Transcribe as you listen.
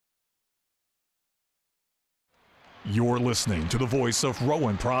You're listening to the voice of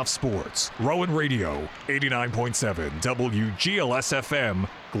Rowan Prof Sports. Rowan Radio, 89.7 WGLS FM,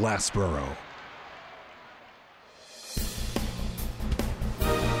 Glassboro.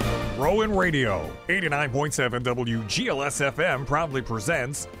 Rowan Radio, 89.7 WGLS FM proudly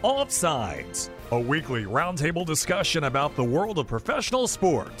presents Offsides, a weekly roundtable discussion about the world of professional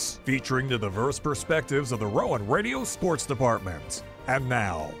sports, featuring the diverse perspectives of the Rowan Radio Sports Department. And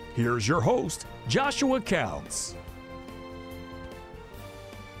now, here's your host, Joshua Counts.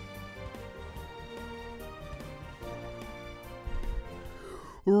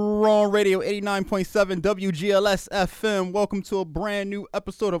 Rowan Radio 89.7 WGLS FM. Welcome to a brand new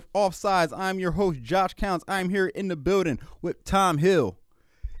episode of Offsides. I'm your host, Josh Counts. I'm here in the building with Tom Hill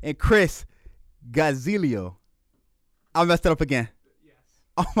and Chris Gazzillo. I messed it up again. Yes.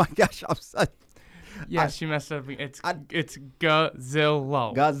 Oh my gosh, I'm such. Yes, you messed up. It's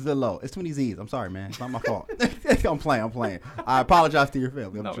Gazzillo. Gazzillo. It's too many Z's. I'm sorry, man. It's not my fault. I'm playing. I apologize to your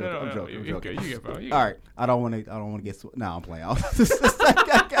family. I'm joking. You good, bro. All right. I don't want to get. No, I'm playing.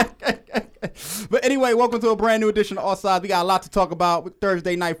 But anyway, welcome to a brand new edition of Offsides. We got a lot to talk about with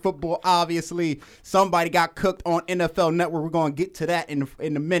Thursday night football. Obviously, somebody got cooked on NFL Network. We're going to get to that in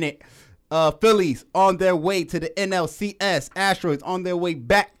a minute. Phillies on their way to the NLCS. Astros on their way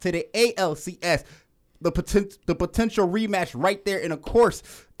back to the ALCS. The potential rematch right there. And, of course,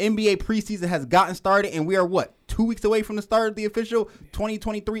 NBA preseason has gotten started. And we are, 2 weeks away from the start of the official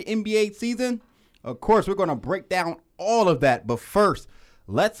 2023 NBA season? Of course, we're going to break down all of that. But first,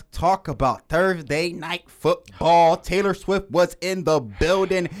 let's talk about Thursday night football. Taylor Swift was in the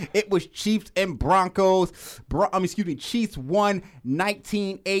building. It was Chiefs and Broncos. Chiefs won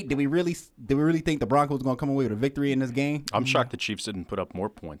 19-8. Did we really think the Broncos were going to come away with a victory in this game? I'm shocked the Chiefs didn't put up more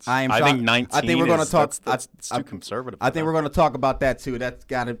points. I think 19. I think we're going to talk. That's too conservative. I think we're going to talk about that too.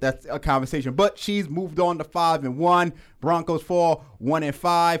 That's a conversation. But Chiefs moved on to 5-1. Broncos fall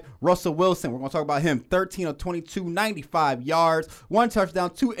 1-5. Russell Wilson, we're going to talk about him. 13 of 22, 95 yards, 1 touchdown,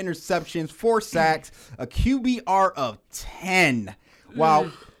 2 interceptions, 4 sacks, a QBR of 10.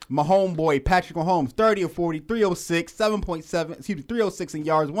 While my homeboy Patrick Mahomes, 30 of 40, 306, 306 in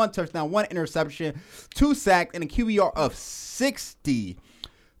yards, 1 touchdown, 1 interception, 2 sacks, and a QBR of 60.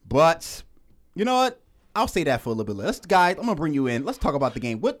 But you know what? I'll say that for a little bit later. Guys, I'm going to bring you in. Let's talk about the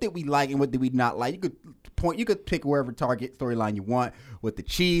game. What did we like and what did we not like? You could pick wherever target storyline you want with the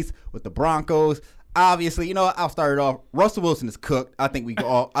Chiefs, with the Broncos. Obviously, you know what? I'll start it off. Russell Wilson is cooked. I think we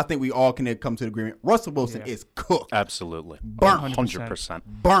all can come to the agreement. Russell Wilson is cooked. Absolutely. Burnt. 100%.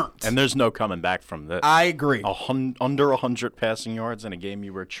 Burnt. And there's no coming back from this. I agree. Under 100 passing yards in a game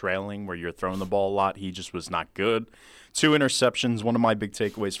you were trailing where you're throwing the ball a lot. He just was not good. 2 interceptions. One of my big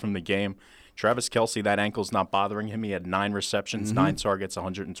takeaways from the game. Travis Kelce, that ankle's not bothering him. He had 9 receptions, 9 targets,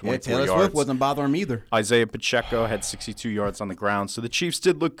 124 yards. Taylor Swift wasn't bothering him either. Isaiah Pacheco had 62 yards on the ground. So the Chiefs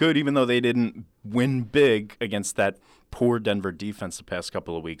did look good, even though they didn't win big against that poor Denver defense the past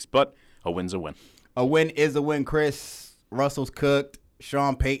couple of weeks. But a win's a win. A win is a win, Chris. Russell's cooked.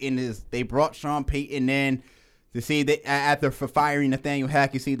 Sean Payton they brought Sean Payton in to see that after firing Nathaniel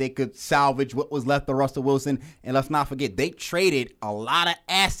Hackett, see they could salvage what was left of Russell Wilson. And let's not forget, they traded a lot of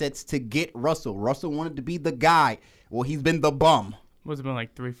assets to get Russell. Russell wanted to be the guy. Well, he's been the bum. Was it been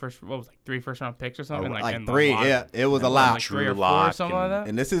like 3 first round picks or something? Like 3, yeah. It was a lot. Like 3 or 4 or something like that.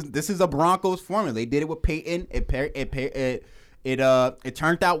 And this is a Broncos formula. They did it with Peyton. It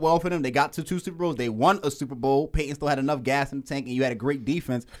turned out well for them. They got to 2 Super Bowls. They won a Super Bowl. Peyton still had enough gas in the tank, and you had a great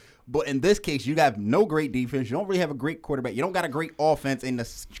defense. But in this case, you have no great defense. You don't really have a great quarterback. You don't got a great offense. And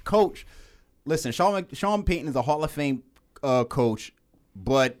the coach, listen, Sean Payton is a Hall of Fame coach,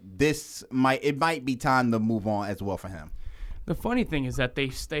 but it might be time to move on as well for him. The funny thing is that they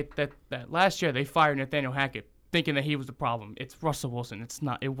state that last year they fired Nathaniel Hackett thinking that he was the problem. It's Russell Wilson. It's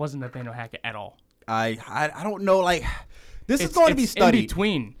not. It wasn't Nathaniel Hackett at all. I don't know. Like, this is going to be studied. In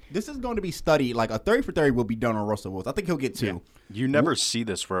between. This is going to be studied. Like, a 30 for 30 will be done on Russell Wilson. I think he'll get 2. Yeah. You never see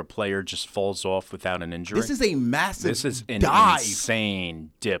this where a player just falls off without an injury. This is a massive This is an dive.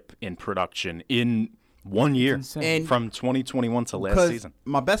 insane dip in production in 1 year from 2021 to last season.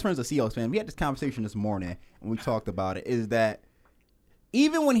 My best friend's a Seahawks fan. We had this conversation this morning, and we talked about it, is that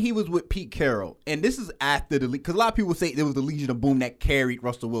even when he was with Pete Carroll, and this is after the league, because a lot of people say there was the Legion of Boom that carried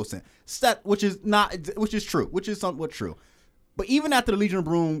Russell Wilson, which is true, which is somewhat true. But even after the Legion of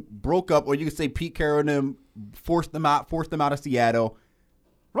Boom broke up, or you could say Pete Carroll and them forced them out of Seattle,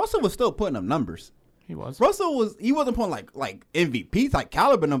 Russell was still putting up numbers. He was. He wasn't putting like MVP type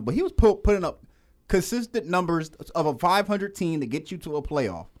caliber numbers, but he was putting up consistent numbers of a 500 team to get you to a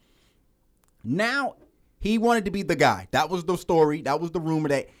playoff. Now he wanted to be the guy. That was the story. That was the rumor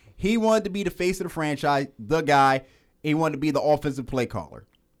that he wanted to be the face of the franchise, the guy. He wanted to be the offensive play caller.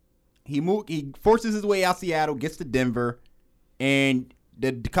 He forces his way out Seattle, gets to Denver, and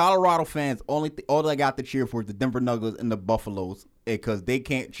the Colorado fans all they got to cheer for is the Denver Nuggets and the Buffaloes because they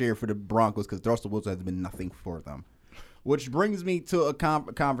can't cheer for the Broncos because Russell Wilson has been nothing for them. Which brings me to a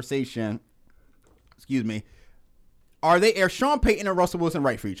conversation. Excuse me. Are Sean Payton and Russell Wilson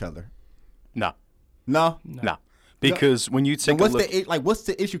right for each other? No. No? No. Because when you take a look... What's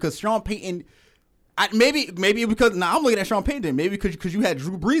the issue? Because Sean Payton... Maybe because... Now, I'm looking at Sean Payton. Maybe because you had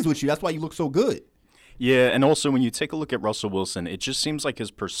Drew Brees with you. That's why you look so good. Yeah, and also when you take a look at Russell Wilson, it just seems like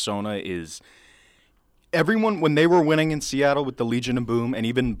his persona is... Everyone, when they were winning in Seattle with the Legion of Boom, and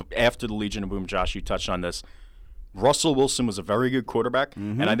even after the Legion of Boom, Josh, you touched on this, Russell Wilson was a very good quarterback,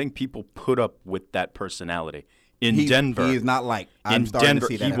 and I think people put up with that personality. Denver, he is not liked. In Denver,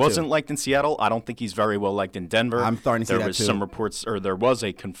 he wasn't liked in Seattle. I don't think he's very well liked in Denver. I'm starting to see that too. There was some reports, or there was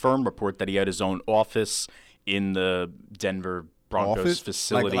a confirmed report that he had his own office in the Denver Broncos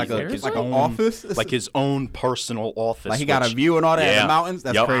facility, like an office, like his own personal office. Like he got a view and all that in the mountains.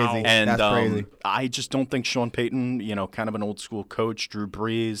 That's crazy. And that's crazy. I just don't think Sean Payton, kind of an old school coach, Drew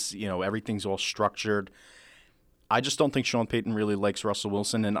Brees, everything's all structured. I just don't think Sean Payton really likes Russell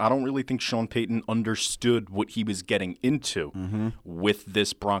Wilson, and I don't really think Sean Payton understood what he was getting into with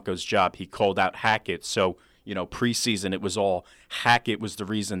this Broncos job. He called out Hackett, so preseason it was all Hackett was the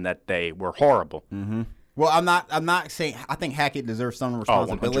reason that they were horrible. Mm-hmm. Well, I'm not saying I think Hackett deserves some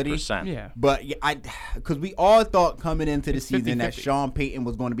responsibility. 100%. Yeah, but because we all thought coming into the season 50-50. That Sean Payton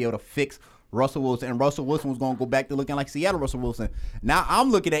was going to be able to fix Russell Wilson, and Russell Wilson was going to go back to looking like Seattle Russell Wilson. Now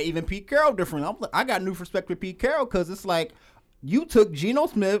I'm looking at even Pete Carroll differently. I got new respect for Pete Carroll because it's like you took Geno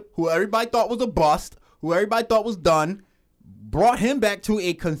Smith, who everybody thought was a bust, who everybody thought was done, brought him back to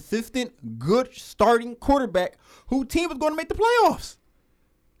a consistent, good starting quarterback who team was going to make the playoffs.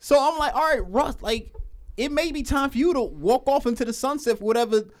 So I'm like, all right, Russ, like it may be time for you to walk off into the sunset for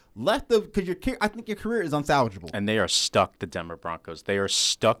whatever left of because I think your career is unsalvageable. And they are stuck, the Denver Broncos. They are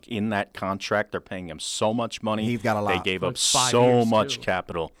stuck in that contract. They're paying him so much money. He's got a lot. They gave up so much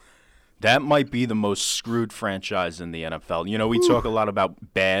capital. That might be the most screwed franchise in the NFL. We talk a lot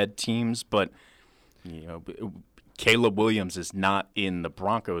about bad teams, but Caleb Williams is not in the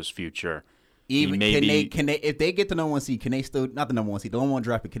Broncos' future. Even can they if they get the number one seed, can they still not the number one seed, the number one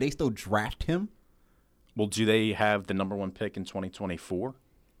draft pick, can they still draft him? Well, do they have the number one pick in 2024?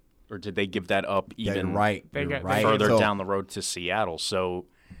 Or did they give that up even further down the road to Seattle? So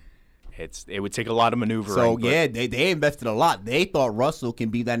it would take a lot of maneuvering. So, they invested a lot. They thought Russell can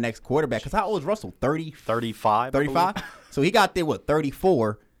be that next quarterback. Because how old is Russell? 35? 35? So he got there,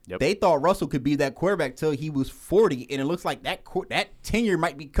 34? Yep. They thought Russell could be that quarterback till he was 40. And it looks like that tenure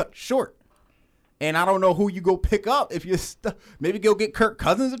might be cut short. And I don't know who you go pick up if you're maybe go get Kirk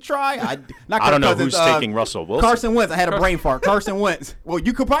Cousins a try. I don't know who's taking Russell Wilson. Carson Wentz. I had a brain fart. Carson Wentz. Well,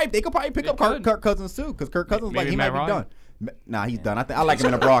 they could probably pick up Kirk Cousins too because Kirk Cousins he might be done. Nah, he's done. I like him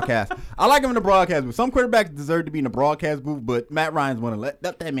in the broadcast. I like him in the broadcast booth. Some quarterbacks deserve to be in the broadcast booth, but Matt Ryan's want to let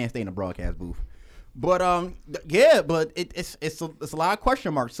that man stay in the broadcast booth. But but it's a lot of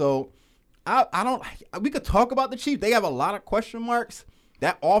question marks. So we could talk about the Chiefs. They have a lot of question marks.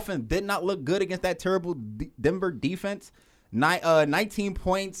 That offense did not look good against that terrible Denver defense. 19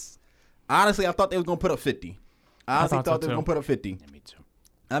 points. Honestly, I thought they was going to put up 50. I thought they was going to put up 50. Yeah, me too.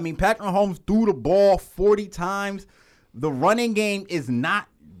 I mean, Patrick Mahomes threw the ball 40 times. The running game is not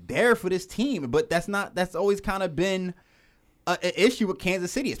there for this team, but that's always kind of been an issue with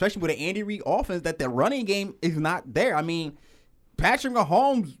Kansas City, especially with an Andy Reid offense, that the running game is not there. I mean, Patrick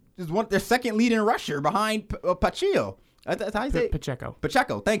Mahomes is their second leading rusher behind Pacheco. That's how you say it?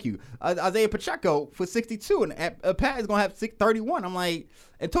 Pacheco, thank you. Isaiah Pacheco for 62, and Pat is going to have 31. I'm like,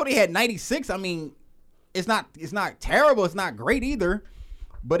 until they had 96, I mean, it's not terrible. It's not great either,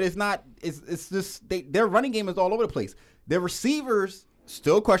 but it's just their running game is all over the place. Their receivers,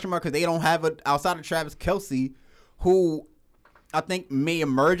 still question mark because they don't have it outside of Travis Kelce, who I think may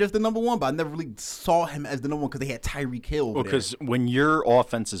emerge as the number one, but I never really saw him as the number one because they had Tyreek Hill. Well, because when your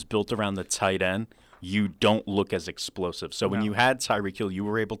offense is built around the tight end, you don't look as explosive. So when you had Tyreek Hill, you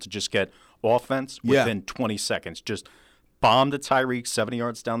were able to just get offense within 20 seconds. Just bomb to Tyreek, 70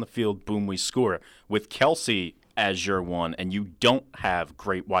 yards down the field, boom, we score. With Kelce as your one, and you don't have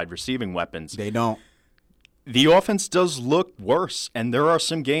great wide receiving weapons. They don't. The offense does look worse, and there are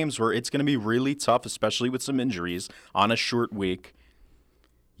some games where it's going to be really tough, especially with some injuries on a short week.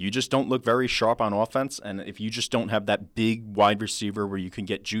 you just don't look very sharp on offense. And if you just don't have that big wide receiver where you can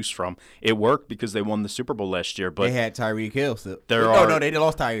get juice from, it worked because they won the Super Bowl last year. But they had Tyreek Hill. So. No, they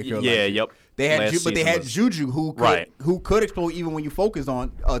lost Tyreek Hill. Yeah, yep. They had, but they had Juju, who could explode even when you focus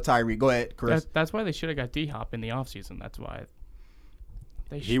on Tyreek. Go ahead, Chris. That's why they should have got D-Hop in the offseason. That's why.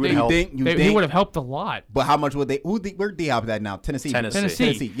 He would help. He would have helped a lot. But how much would they? Where D-Hop at now? Tennessee.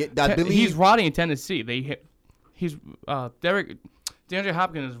 Yeah, I believe he's rotting in Tennessee. DeAndre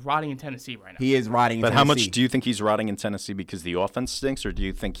Hopkins is rotting in Tennessee right now. He is rotting in Tennessee. But how much do you think he's rotting in Tennessee because the offense stinks, or do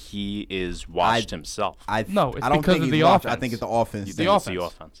you think he is washed himself? No, it's I don't because think of he's the washed. offense. I think it's the offense. You think it's the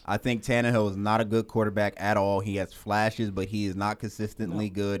offense? I think Tannehill is not a good quarterback at all. He has flashes, but he is not consistently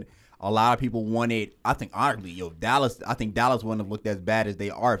good. A lot of people wanted, I think, arguably, Dallas. I think Dallas wouldn't have looked as bad as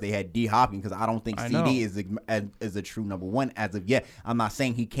they are if they had D Hopkins, because I don't think CD is a true number one as of yet. I'm not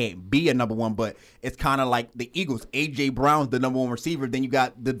saying he can't be a number one, but it's kind of like the Eagles. AJ Brown's the number one receiver. Then you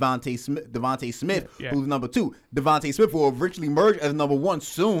got Devontae Smith, who's number two. Devontae Smith will eventually merge as number one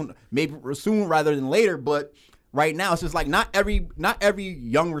soon, maybe soon rather than later, but. Right now, it's just like not every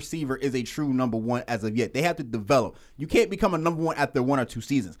young receiver is a true number one as of yet. They have to develop. You can't become a number one after 1 or 2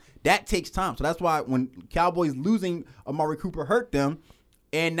 seasons. That takes time. So that's why when Cowboys losing Amari Cooper hurt them,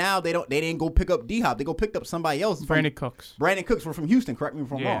 and now they didn't go pick up D-Hop. They go pick up somebody else. Brandon Cooks from Houston. Correct me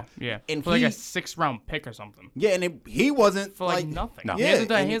if I'm wrong. Yeah, and for like a 6th round pick or something. Yeah, and he wasn't for like nothing. No. He hasn't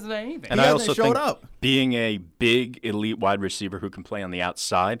done anything. And I also think being a big elite wide receiver who can play on the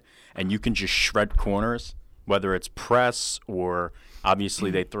outside and you can just shred corners. Whether it's press or obviously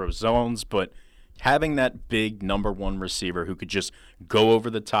they throw zones, but having that big number one receiver who could just go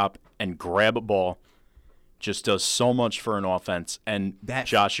over the top and grab a ball just does so much for an offense. And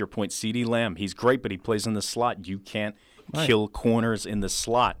Josh, your point, CeeDee Lamb, he's great, but he plays in the slot. You can't kill corners in the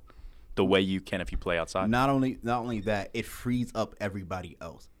slot the way you can if you play outside. Not only that, it frees up everybody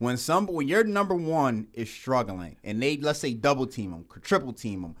else. When your number one is struggling and they, let's say, double team them, triple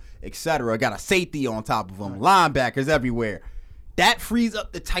team them, etc., got a safety on top of them, linebackers everywhere, that frees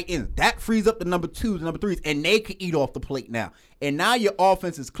up the tight ends. That frees up the number 2s, the number 3s, and they can eat off the plate now. And now your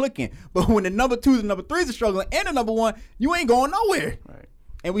offense is clicking. But when the number 2s and number 3s are struggling and the number 1, you ain't going nowhere. Right.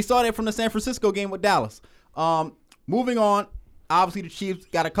 And we saw that from the San Francisco game with Dallas. Moving on. Obviously, the Chiefs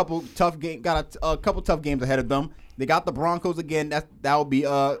got a couple tough games ahead of them. They got the Broncos again. That will be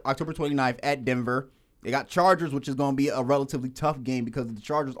October 29th at Denver. They got Chargers, which is going to be a relatively tough game because the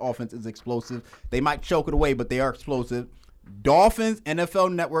Chargers' offense is explosive. They might choke it away, but they are explosive. Dolphins,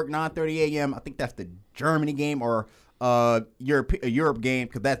 NFL Network, 9:30 a.m. I think that's the Germany game or Europe game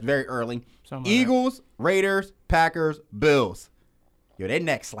because that's very early. Eagles, Raiders, Packers, Bills. Yo, their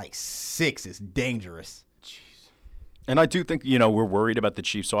next like 6 is dangerous. And I do think, we're worried about the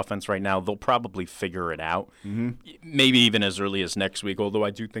Chiefs' offense right now. They'll probably figure it out, maybe even as early as next week, although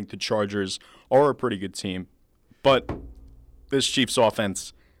I do think the Chargers are a pretty good team. But this Chiefs'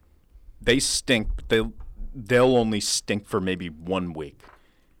 offense, they stink, but they'll only stink for maybe 1 week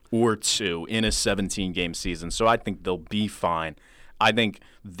or 2 in a 17-game season. So I think they'll be fine. I think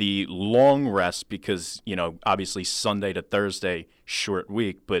the long rest, because, obviously Sunday to Thursday, short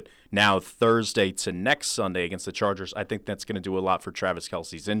week, but now Thursday to next Sunday against the Chargers, I think that's going to do a lot for Travis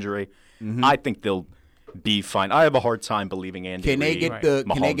Kelce's injury. I think they'll be fine. I have a hard time believing Andy Can they get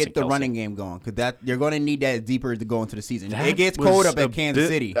the running game going? Because you're going to need that deeper to go into the season. It gets cold up at Kansas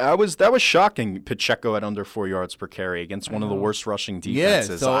City. That was shocking. Pacheco at under 4 yards per carry against one of the worst rushing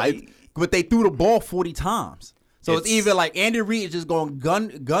defenses. Yeah, but they threw the ball 40 times. So it's either like Andy Reid is just going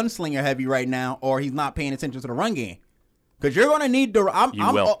gunslinger heavy right now, or he's not paying attention to the run game. Because you're going to need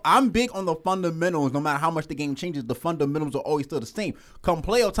I'm big on the fundamentals. No matter how much the game changes, the fundamentals are always still the same. Come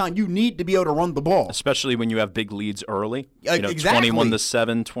playoff time, you need to be able to run the ball, especially when you have big leads early. Exactly.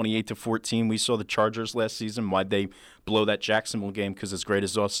 21-7, 28-14. We saw the Chargers last season. Why'd they blow that Jacksonville game? Because as great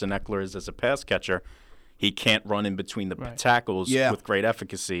as Austin Eckler is as a pass catcher, he can't run in between the tackles with great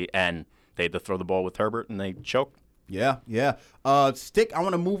efficacy, and they had to throw the ball with Herbert, and they choked. Yeah. I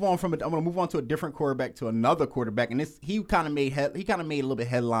want to move on I'm going to move on to a different quarterback, to another quarterback, and he kind of made a little bit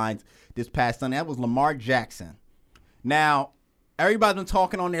headlines this past Sunday. That was Lamar Jackson. Now, everybody's been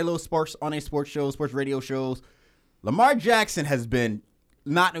talking on their sports shows, sports radio shows. Lamar Jackson has been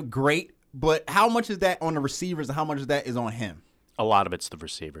not great, but how much is that on the receivers and how much of that is on him? A lot of it's the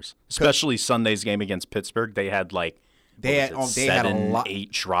receivers, especially Sunday's game against Pittsburgh. They had they had a lot,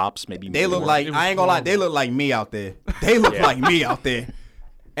 8 drops, maybe. They look like, I ain't gonna lie, they look like me out there. They look like me out there.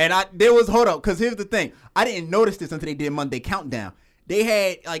 And hold up, because here's the thing. I didn't notice this until they did Monday Countdown. They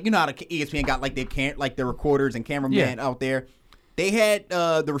had, how the ESPN got their recorders and cameraman out there. They had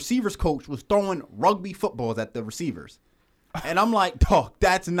the receivers coach was throwing rugby footballs at the receivers. And I'm like, dog,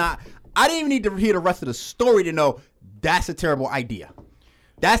 that's not. I didn't even need to hear the rest of the story to know that's a terrible idea.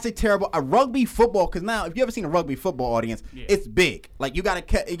 That's a rugby football. Because now, if you ever seen a rugby football audience, it's big. Like you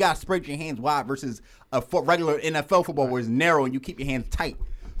gotta spread your hands wide versus a regular NFL football where it's narrow and you keep your hands tight.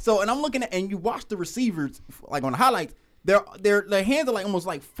 So, and I'm looking at, and you watch the receivers like on the highlights, their hands are like almost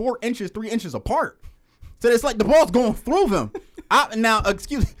like 3 inches apart. So it's like the ball's going through them.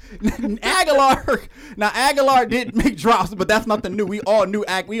 Aguilar did make drops, but that's nothing new. We all know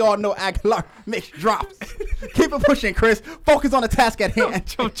Aguilar makes drops. Keep it pushing, Chris. Focus on the task at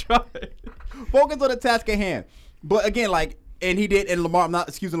hand. Don't try. Focus on the task at hand. But again, and he did, and Lamar, I'm not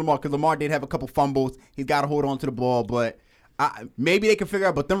excusing Lamar because Lamar did have a couple fumbles. He's got to hold on to the ball, but maybe they can figure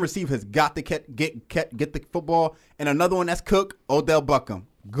out. But them receivers got to get the football. And another one that's Cook, Odell Beckham.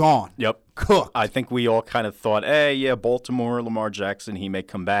 Gone. Yep. Cooked. I think we all kind of thought, Baltimore, Lamar Jackson, he may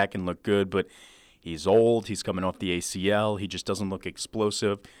come back and look good, but he's old. He's coming off the ACL. He just doesn't look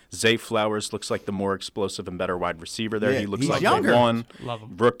explosive. Zay Flowers looks like the more explosive and better wide receiver there. He looks like younger. The one. Love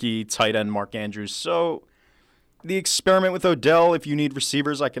him. Rookie, tight end Mark Andrews. So the experiment with Odell, if you need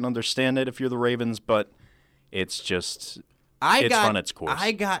receivers, I can understand it if you're the Ravens, but it's just run its course.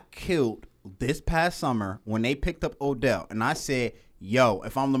 I got killed this past summer when they picked up Odell, and I said, yo,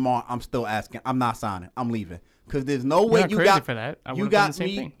 if I'm Lamar, I'm still asking. I'm not signing. I'm leaving. Because there's no way you got for that. You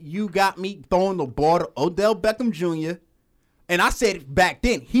got me throwing the ball to Odell Beckham Jr. And I said back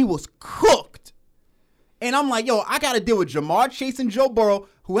then he was cooked. And I'm like, yo, I got to deal with Jamar Chase and Joe Burrow,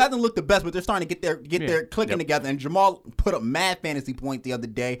 who hasn't looked the best, but they're starting to get their clicking together. And Jamal put up mad fantasy points the other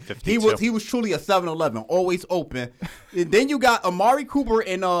day. 52. He was truly a 7-11, always open. And then you got Amari Cooper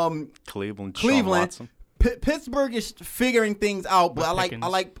and Cleveland. Sean Watson. Pittsburgh is figuring things out, but I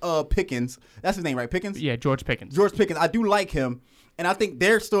like Pickens. That's his name, right? Pickens? Yeah, George Pickens. I do like him, and I think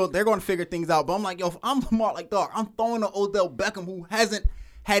they're going to figure things out. But I'm like, yo, if I'm Lamar, like, dog, I'm throwing to Odell Beckham, who hasn't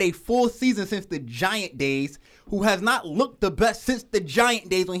had a full season since the Giant days, who has not looked the best since the Giant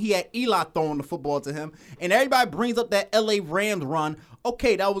days when he had Eli throwing the football to him. And everybody brings up that LA Rams run.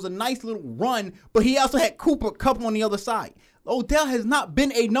 Okay, that was a nice little run, but he also had Cooper Kupp on the other side. Odell has not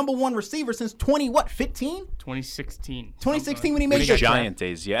been a number one receiver since 2016? 2016 when he made the Giant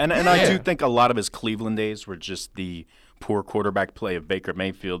days, yeah. And I do think a lot of his Cleveland days were just the poor quarterback play of Baker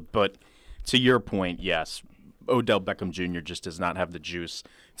Mayfield. But to your point, yes, Odell Beckham Jr. just does not have the juice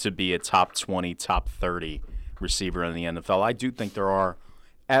to be a top 20, top 30 receiver in the NFL. I do think there are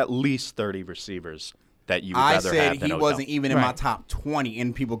at least 30 receivers that you would rather have than Odell. I said he wasn't even in my top 20,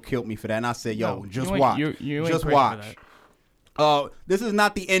 and people killed me for that. And I said, yo, just watch. Just watch. This is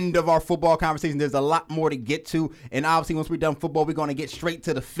not the end of our football conversation. There's a lot more to get to. And obviously, once we're done football, we're going to get straight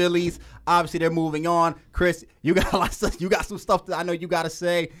to the Phillies. Obviously, they're moving on. Chris, you got a lot of stuff. You got some stuff that I know you got to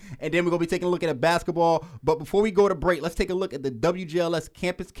say. And then we're going to be taking a look at basketball. But before we go to break, let's take a look at the WGLS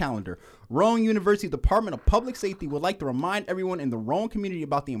campus calendar. Rowan University Department of Public Safety would like to remind everyone in the Rowan community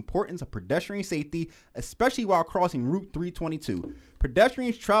about the importance of pedestrian safety, especially while crossing Route 322.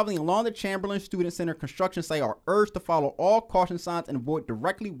 Pedestrians traveling along the Chamberlain Student Center construction site are urged to follow all caution signs and avoid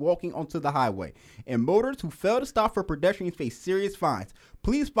directly walking onto the highway. And motorists who fail to stop for pedestrians face serious fines.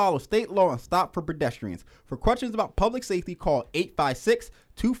 Please follow state law and stop for pedestrians. For questions about public safety, call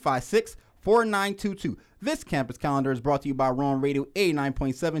 856-256-4922. This campus calendar is brought to you by Rowan Radio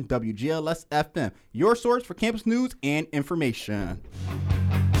 89.7 WGLS FM, your source for campus news and information.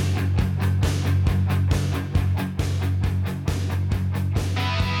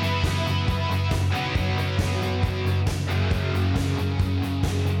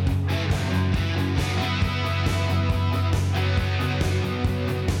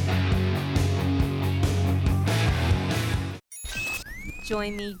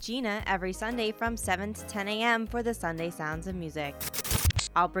 Join me, Gina, every Sunday from 7 to 10 a.m. for the Sunday Sounds of Music.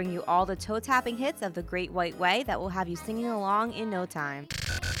 I'll bring you all the toe-tapping hits of the Great White Way that will have you singing along in no time.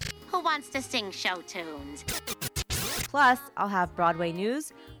 Who wants to sing show tunes? Plus, I'll have Broadway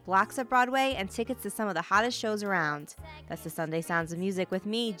news, blocks at Broadway, and tickets to some of the hottest shows around. That's the Sunday Sounds of Music with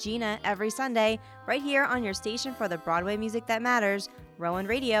me, Gina, every Sunday, right here on your station for the Broadway music that matters, Rowan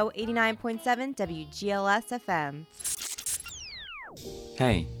Radio 89.7 WGLS FM.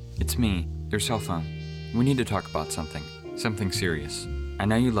 Hey, it's me, your cell phone. We need to talk about something serious. I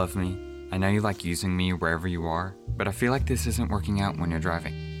know you love me, I know you like using me wherever you are, but I feel like this isn't working out when you're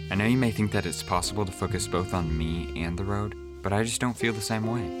driving. I know you may think that it's possible to focus both on me and the road, but I just don't feel the same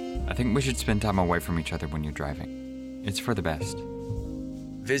way. I think we should spend time away from each other when you're driving. It's for the best.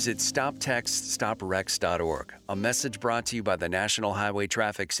 Visit StopTextStopWrecks.org, a message brought to you by the National Highway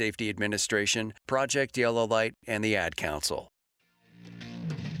Traffic Safety Administration, Project Yellow Light, and the Ad Council.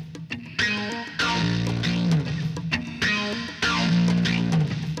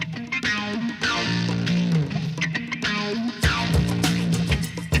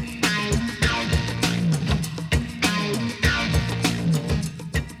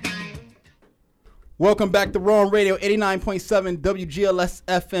 Welcome back to Raw Radio 89.7 WGLS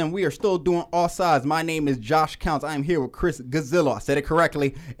FM. We are still doing Offsides. My name is Josh Counts. I am here with Chris Gazzillo. I said it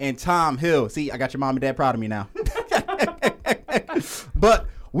correctly. And Tom Hill. See, I got your mom and dad proud of me now. But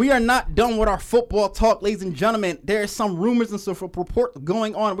we are not done with our football talk, ladies and gentlemen. There are some rumors and some reports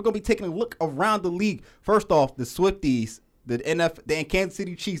going on. We're going to be taking a look around the league. First off, the Swifties, the Kansas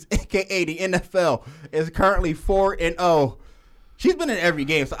City Chiefs, a.k.a. the NFL, is currently 4-0. She's been in every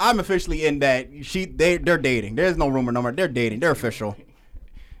game, so I'm officially in that. They're dating. There's no rumor no more. They're dating. They're official.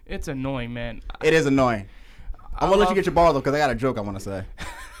 It's annoying, man. It is annoying. I'm going to let you get your bars off because I got a joke I want to say.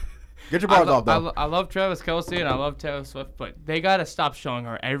 Get your bars off, though. I love Travis Kelce and I love Taylor Swift, but they got to stop showing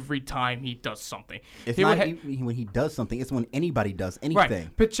her every time he does something. It's not when he does something. It's when anybody does anything.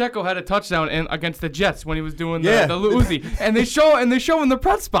 Right. Pacheco had a touchdown against the Jets when he was doing the Uzi. And they show in the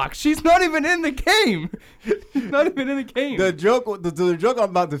press box. She's not even in the game. She's not even in the game. The joke I'm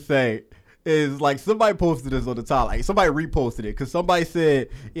about to say is like somebody posted this on the top. Like somebody reposted it because somebody said,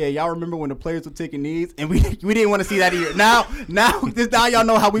 "Yeah, y'all remember when the players were taking knees and we didn't want to see that either." Now y'all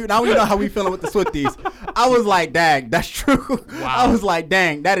know how we feeling with the Swifties. I was like, "Dang, that's true." Wow. I was like,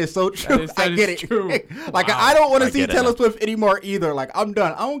 "Dang, that is so true." I get it. True. Like wow. I don't want to see Taylor Swift anymore either. Like I'm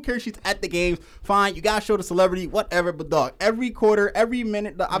done. I don't care if she's at the games. Fine, you gotta show the celebrity, whatever. But dog, every quarter, every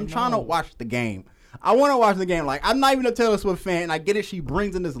minute, I'm trying to watch the game. I want to watch the game. Like, I'm not even a Taylor Swift fan, and I get it. She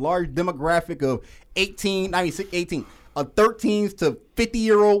brings in this large demographic of 13s to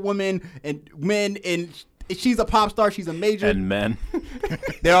 50-year-old women and men, and she's a pop star. She's a major. And men.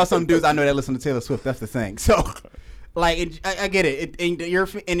 There are some dudes I know that listen to Taylor Swift. That's the thing. So, like, I get it. And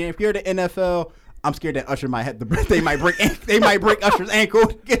if you're the NFL, I'm scared that Usher might have to. They might break Usher's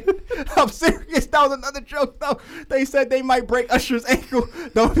ankle. I'm serious. That was another joke, though. They said they might break Usher's ankle.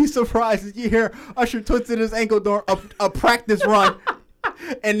 Don't be surprised if you hear Usher twisted his ankle during a practice run,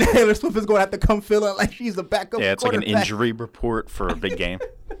 and Taylor Swift is going to have to come feeling like she's a backup. Yeah, it's like an injury report for a big game.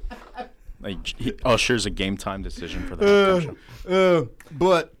 Like Usher's a game time decision for that.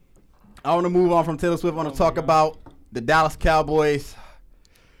 But I want to move on from Taylor Swift. I want to talk about the Dallas Cowboys.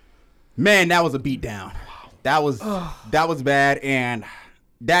 Man, that was a beatdown. That was bad. And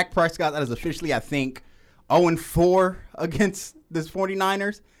Dak Prescott, that is officially, I think, 0-4 against this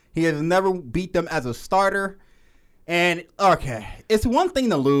 49ers. He has never beat them as a starter. And, okay, it's one thing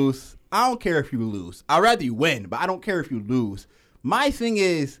to lose. I don't care if you lose. I'd rather you win, but I don't care if you lose. My thing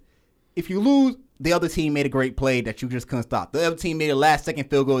is, if you lose, the other team made a great play that you just couldn't stop. The other team made a last-second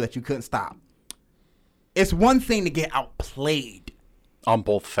field goal that you couldn't stop. It's one thing to get outplayed. On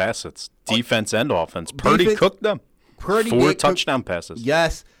both facets, defense and offense. Purdy cooked them. 4 touchdown passes.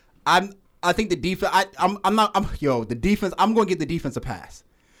 Yes, I think the defense. The defense. I'm going to give the defense a pass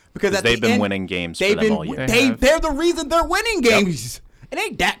because they've been winning games for them all year. They're the reason they're winning games. Yep. It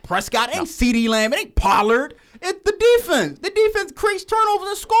ain't Dak Prescott. It ain't CeeDee Lamb. It ain't Pollard. It's the defense. The defense creates turnovers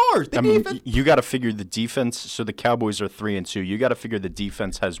and scores. Defense. You got to figure the defense. So the Cowboys are 3-2. You got to figure the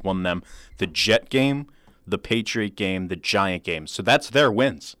defense has won them the Jet game, the Patriot game, the Giant game. So that's their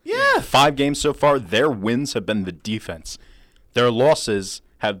wins. Yeah. 5 games so far, their wins have been the defense. Their losses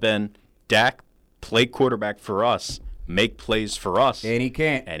have been Dak, play quarterback for us, make plays for us. And he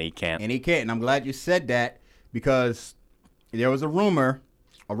can't. And I'm glad you said that because there was a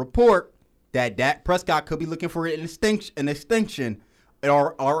report that Dak Prescott could be looking for an extinction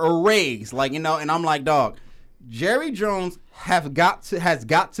or a raise. Like, and I'm like, dog, Jerry Jones has got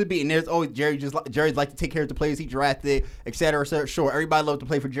to be, and there's always Jerry's like to take care of the players he drafted, et cetera, et cetera. Sure, everybody loves to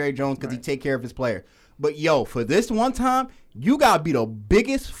play for Jerry Jones because he take care of his players. But yo, for this one time, you gotta be the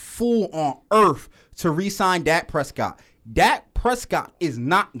biggest fool on earth to re-sign Dak Prescott. Dak Prescott is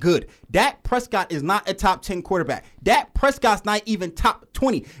not good. Dak Prescott is not a top 10 quarterback. Dak Prescott's not even top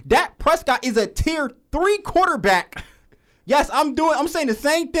 20. Dak Prescott is a tier 3 quarterback. Yes, I'm saying the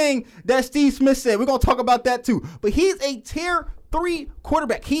same thing that Steve Smith said. We're going to talk about that too. But he's a tier 3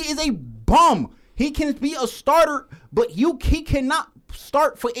 quarterback. He is a bum. He can be a starter, but he cannot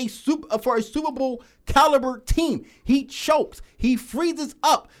start for a Super Bowl caliber team. He chokes. He freezes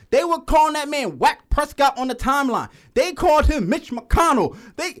up. They were calling that man Whack Prescott on the timeline. They called him Mitch McConnell.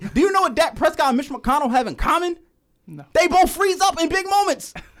 Do you know what Dak Prescott and Mitch McConnell have in common? No. They both freeze up in big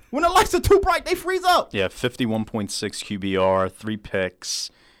moments. When the lights are too bright, they freeze up. Yeah, 51.6 QBR, 3 picks,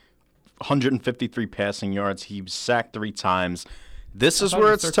 153 passing yards. He was sacked 3 times. This is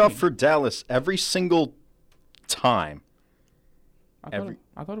where it's tough for Dallas every single time. I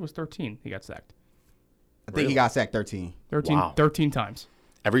thought it was 13 he got sacked. I think he got sacked 13. 13 times.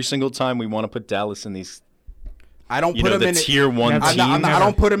 Every single time we want to put Dallas in these I don't put him in the tier 1 team. I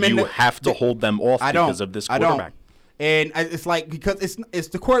don't put him in. You have to hold them off because of this quarterback. And it's like, because it's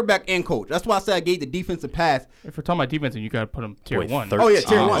the quarterback and coach. That's why I said I gave the defense a pass. If we're talking about defense, then you got to put them tier 1. Oh, yeah,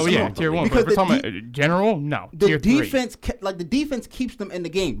 tier 1. Oh, yeah, tier 1. Because if we're talking about general, no. The tier defense, 3. like the defense keeps them in the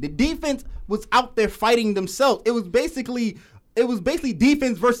game. The defense was out there fighting themselves. It was basically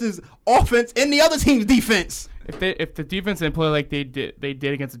defense versus offense and the other team's defense. If the defense didn't play like they did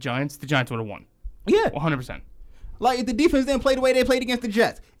against the Giants would have won. Yeah. 100%. Like, if the defense didn't play the way they played against the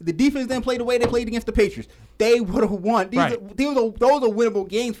Jets, if the defense didn't play the way they played against the Patriots, they would have won. Those are winnable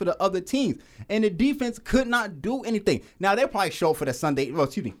games for the other teams. And the defense could not do anything. Now, they'll probably show up for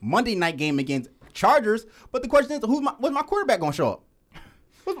the Monday night game against Chargers. But the question is, what's my quarterback going to show up?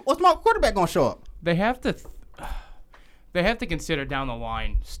 What's my quarterback going to show up? They have to consider down the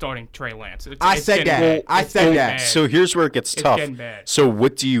line starting Trey Lance. I said that. So here's where it gets tough. Getting bad. So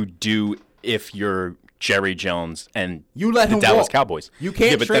what do you do if you're Jerry Jones and you let the him Dallas walk. Cowboys? You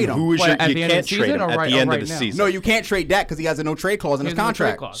can't trade him. Who is at you the end of can't the trade season him or at right- the end or of the right now? season. No, you can't trade Dak because he has a no trade clause in his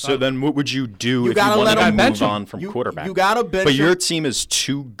contract. So then what would you do if you gotta wanted let to him bench move him. on from quarterback? You got to bench But him. your team is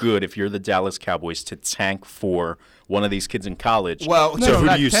too good if you're the Dallas Cowboys to tank for one of these kids in college. Well, so who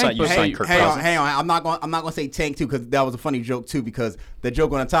not do you tank, sign? You but sign Kirk hang Cousins. on. I'm not going to say tank too, because that was a funny joke too. Because the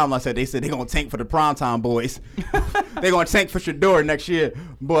joke on the timeline said they're going to tank for the primetime boys. They're going to tank for Shador next year.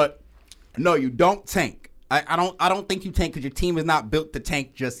 But no, you don't tank. I don't think you tank because your team is not built to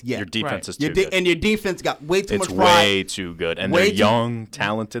tank just yet. Your defense is Your too good. And your defense got way too It's much pride. way too good, and Way they're too- young,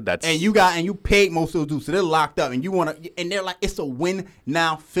 talented. That's And you paid most of those dudes, so they're locked up, and they're like, it's a win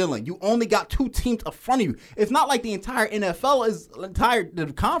now feeling. You only got 2 teams in front of you. It's not like the entire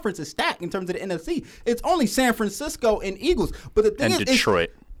the conference is stacked in terms of the NFC. It's only San Francisco and Eagles. But the thing and is,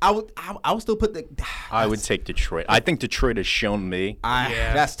 Detroit. I would still put the. I would take Detroit. I think Detroit has shown me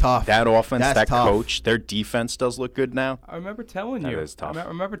That's tough. that offense, That's that tough. coach, their defense does look good now. I remember telling you. That is tough. I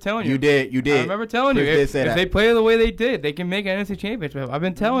rember telling you. You did. I remember telling you. Chris did If say that. they play the way they did, they can make an NFC championship. I've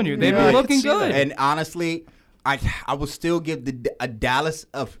been telling you. They've been looking good. And honestly, I would still give a Dallas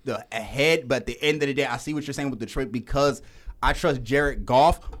a head, but at the end of the day, I see what you're saying with Detroit because I trust Jared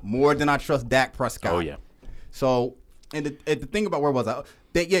Goff more than I trust Dak Prescott. Oh yeah. So, and the thing about where was I?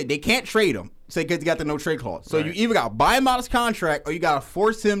 They can't trade him because he got the no trade clause. So you either got to buy him out his contract or you got to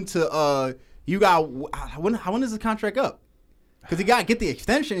force him to. When is his contract up? Because he got to get the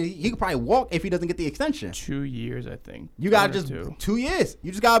extension. He could probably walk if he doesn't get the extension. 2 years, I think. You got to just 2 years.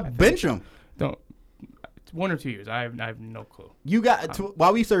 You just got to bench him. Don't. It's 1 or 2 years. I have no clue. You got to,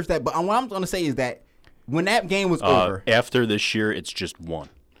 while we search that, but what I'm going to say is that when that game was over, After this year, it's just 1.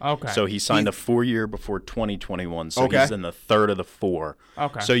 Okay. So he signed a 4-year before 2021. So Okay. he's in the third of the 4.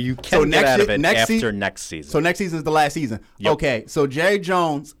 Okay. So you can get out of it after next season. So next season is the last season. Yep. Okay. So Jerry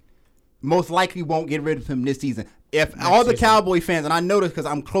Jones most likely won't get rid of him this season. If all the Cowboy fans, and I know this because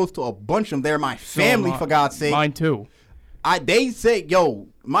I'm close to a bunch of them, they're my family, for God's sake. Mine too. They said, yo,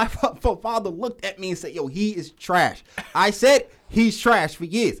 my father looked at me and said, yo, he is trash. I said he's trash for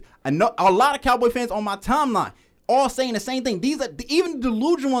years. I know a lot of Cowboy fans on my timeline all saying the same thing. Even the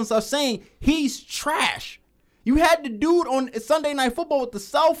delusional ones are saying he's trash. You had the dude on Sunday Night Football with the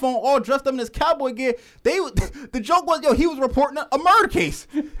cell phone all dressed up in his cowboy gear. The joke was, yo, he was reporting a murder case.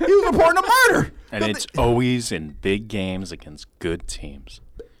 He was reporting a murder. And it's always in big games against good teams.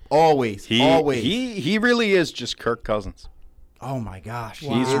 Always. He really is just Kirk Cousins. Oh my gosh. He's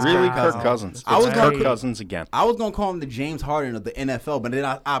He is really Kirk Kirk Cousins. I was It's gonna- Kirk Cousins again. I was going to call him the James Harden of the NFL, but then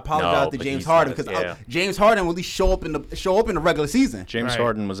I apologize No, to but James he's Harden not because yeah. James Harden will at least show up in the regular season. James Right.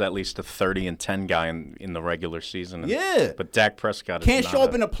 Harden was at least a 30-10 guy in the regular season. Yeah. But Dak Prescott Can't is show not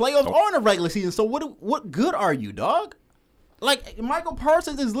up in the playoffs or in the regular season. So what good are you, dog? Like, Michael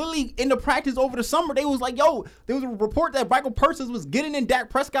Parsons is literally in the practice over the summer. They was like, yo, there was a report that Michael Parsons was getting in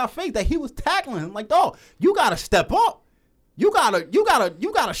Dak Prescott's face, that he was tackling him. Like, dog, you got to step up. You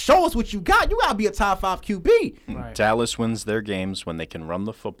gotta show us what you got. You gotta be a top 5 QB. Right. Dallas wins their games when they can run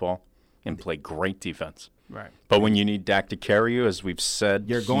the football and play great defense. Right. But when you need Dak to carry you, as we've said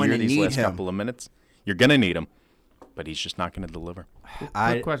You're going here to these need last him. couple of minutes, you're going to need him. But he's just not going to deliver.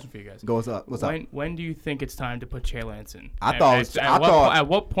 Quick question for you guys. What's up? When do you think it's time to put Trey Lance in? At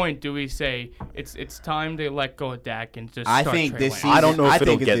what point do we say it's time to let go of Dak and just I start think Trey this Lance? season, I don't know if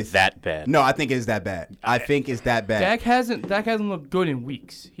it'll think get it's that bad. No, I think it's that bad. I think it's that bad. Dak hasn't looked good in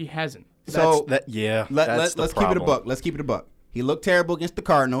weeks. He hasn't. So let's keep it a buck. Let's keep it a buck. He looked terrible against the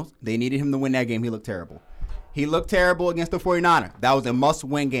Cardinals. They needed him to win that game. He looked terrible. He looked terrible against the 49ers. That was a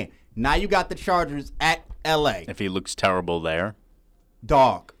must-win game. Now you got the Chargers at L.A. If he looks terrible there.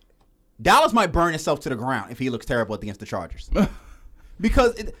 Dog. Dallas might burn itself to the ground if he looks terrible against the Chargers.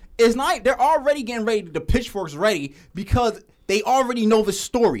 because it's not. They're already getting ready. The pitchforks ready because they already know the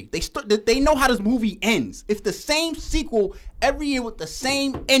story. They know how this movie ends. It's the same sequel every year with the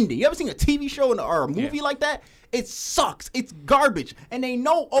same ending. You ever seen a TV show or a movie like that? It sucks. It's garbage. And they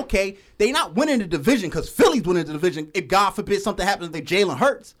know, okay, they're not winning the division because Philly's winning the division. If God forbid something happens to Jalen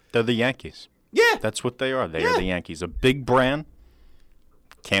Hurts. They're the Yankees. Yeah. That's what they are. They are the Yankees. A big brand.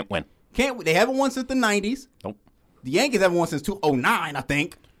 Can't win. They haven't won since the 90s. Nope. The Yankees haven't won since 2009, I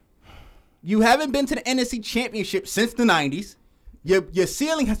think. You haven't been to the NFC Championship since the 90s. Your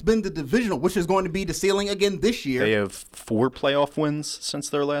ceiling has been the divisional, which is going to be the ceiling again this year. They have 4 playoff wins since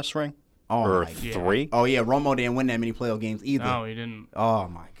their last ring. Or 3. Oh, yeah. Romo didn't win that many playoff games either. No, he didn't. Oh,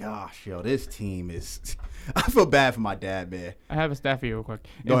 my gosh. Yo, this team is – I feel bad for my dad, man. I have a stat for you real quick.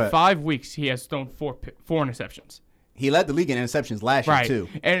 Go ahead. 5 weeks, he has thrown 4 interceptions. He led the league in interceptions last year, too.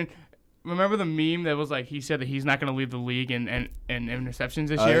 And remember the meme that was like he said that he's not going to lead the league in interceptions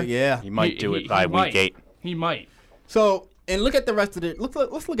this year? Yeah. He might do it by week 8. He might. So – and look at the rest of it.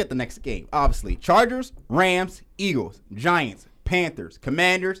 Let's look at the next game. Obviously, Chargers, Rams, Eagles, Giants, Panthers,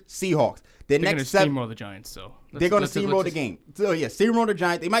 Commanders, Seahawks. They're going to steamroll the Giants, so they're going to steamroll the game. So yeah, steamroll the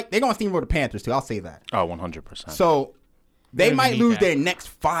Giants. They're going to steamroll the Panthers too. I'll say that. Oh, 100%. So they might lose their next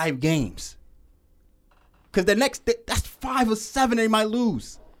 5 games because that's 5 or 7 they might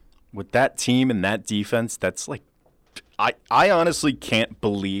lose. With that team and that defense, that's like, I honestly can't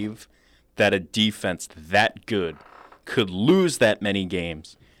believe that a defense that good could lose that many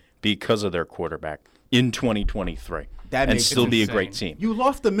games because of their quarterback in 2023 and still be a great team. You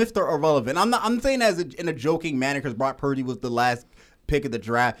lost the Mr. Irrelevant. I'm saying that in a joking manner because Brock Purdy was the last pick of the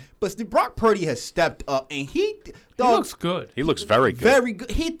draft. But Brock Purdy has stepped up and he looks good. He looks very good. Very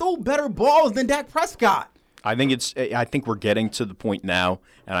good. He threw better balls than Dak Prescott. I think we're getting to the point now,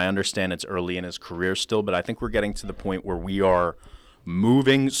 and I understand it's early in his career still, but I think we're getting to the point where we are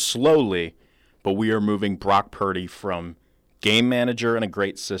moving slowly, but we are moving Brock Purdy from game manager in a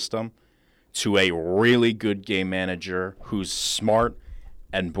great system to a really good game manager who's smart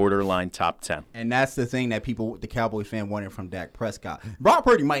and borderline top 10. And that's the thing that the Cowboys fan wanted from Dak Prescott. Brock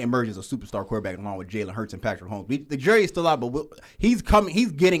Purdy might emerge as a superstar quarterback along with Jalen Hurts and Patrick Mahomes. The jury is still out, but he's coming.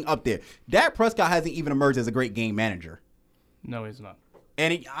 He's getting up there. Dak Prescott hasn't even emerged as a great game manager. No, he's not.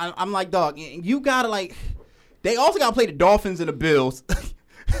 And I'm like, dog, you got to they also got to play the Dolphins and the Bills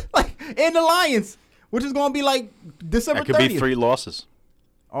and the Lions, which is going to be December 30th. That could be 3 losses.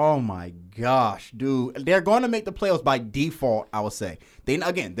 Oh, my gosh, dude. They're going to make the playoffs by default, I would say. They're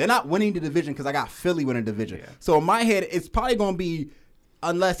not winning the division because I got Philly winning the division. Yeah. So in my head, it's probably going to be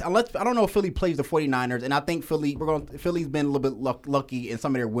unless I don't know if Philly plays the 49ers, and I think Philly's been a little bit lucky in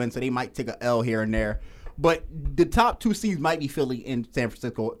some of their wins, so they might take an L here and there. But the top 2 seeds might be Philly and San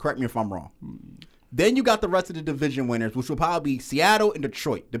Francisco. Correct me if I'm wrong. Then you got the rest of the division winners, which will probably be Seattle and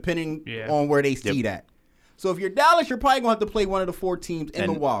Detroit, depending on where they seed at. So if you're Dallas, you're probably going to have to play one of the 4 teams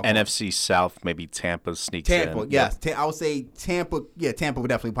in the wild card. NFC South, maybe Tampa sneaks in. Tampa, yes. I would say Tampa. Yeah, Tampa would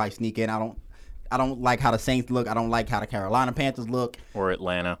definitely probably sneak in. I don't like how the Saints look. I don't like how the Carolina Panthers look. Or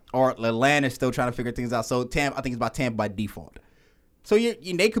Atlanta. Or Atlanta's still trying to figure things out. So I think it's about Tampa by default. So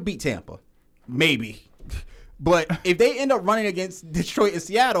they could beat Tampa, maybe. But if they end up running against Detroit and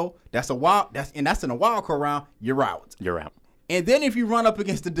Seattle, that's in a wild card round. You're out. You're out. And then if you run up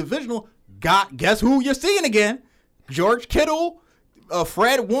against the divisional, guess who you're seeing again? George Kittle,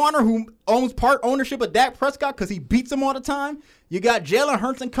 Fred Warner, who owns part ownership of Dak Prescott because he beats him all the time. You got Jalen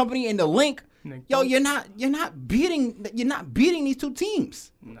Hurts and company in the link. Yo, you're not beating these 2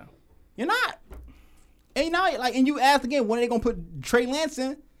 teams. No, you're not. And you asked again, when are they gonna put Trey Lance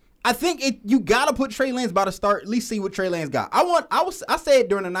in? I think you gotta put Trey Lance by the start. At least see what Trey Lance got. I said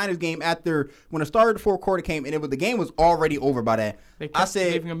during the Niners game after when the start of the 4th quarter came and the game was already over by that. I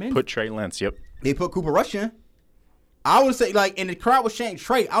said put Trey Lance. Yep. They put Cooper Rush in. I would say and the crowd was chanting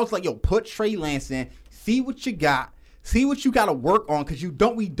Trey. I was like, yo, put Trey Lance in. See what you got. See what you got to work on because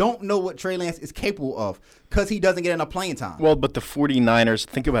we don't know what Trey Lance is capable of because he doesn't get enough playing time. Well, but the 49ers,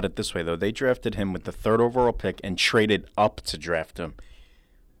 think about it this way though. They drafted him with the 3rd overall pick and traded up to draft him.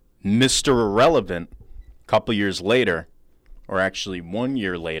 Mr. Irrelevant, a couple years later, or actually 1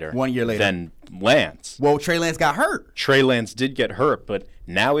 year later. 1 year later. Than Lance. Well, Trey Lance got hurt. Trey Lance did get hurt, but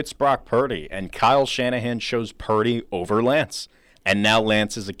now it's Brock Purdy, and Kyle Shanahan chose Purdy over Lance. And now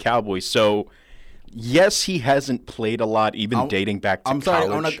Lance is a Cowboy. So, yes, he hasn't played a lot, even dating back to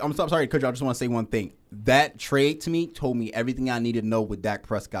college. I'm sorry, Coach. I just want to say one thing. That trade to me told me everything I needed to know with Dak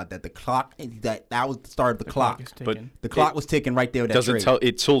Prescott. That the clock, that was the start of the clock. But the clock was ticking right there with that trade.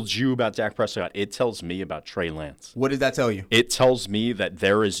 It tells you about Dak Prescott. It tells me about Trey Lance. What does that tell you? It tells me that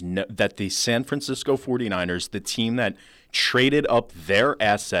that the San Francisco 49ers, the team that traded up their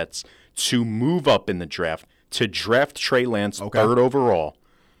assets to move up in the draft, to draft Trey Lance 3rd overall.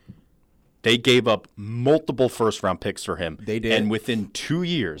 They gave up multiple first-round picks for him. They did. And within 2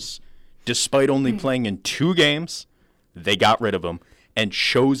 years, despite only playing in 2 games, they got rid of him and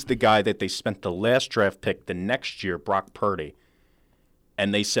chose the guy that they spent the last draft pick the next year, Brock Purdy.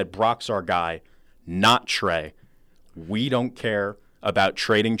 And they said, Brock's our guy, not Trey. We don't care about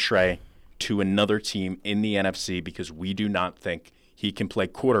trading Trey to another team in the NFC because we do not think he can play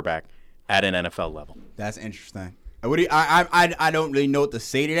quarterback at an NFL level. That's interesting. I don't really know what to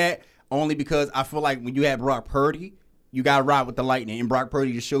say to that, only because I feel like when you had Brock Purdy, you got to ride with the Lightning, and Brock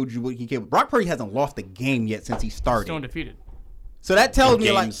Purdy just showed you what he can. Brock Purdy hasn't lost a game yet since he started. Still undefeated. So that tells me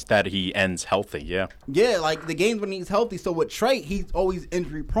games that he ends healthy, yeah. Yeah, like the games when he's healthy. So with Trey, he's always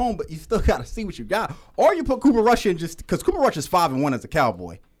injury prone, but you still got to see what you got. Or you put Cooper Rush in just because Cooper Rush is 5-1 as a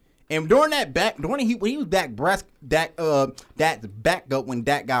Cowboy. And when he was Dak's backup when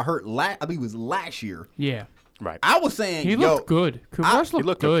Dak got hurt, I think it was last year. Yeah. Right. I was saying he looked good. Cooper Rush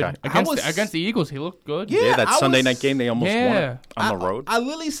looked good. Okay. Against the Eagles, he looked good. Yeah, that Sunday night game, they almost won it on the road. I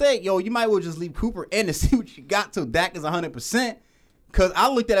literally said, you might well just leave Cooper in to see what you got till Dak is 100%. Because I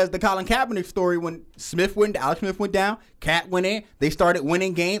looked at it as the Colin Kaepernick story when Alex Smith went down, Cat went in, they started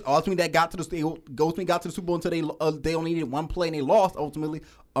winning games. Ultimately, that got to the Super Bowl until they only needed one play and they lost ultimately,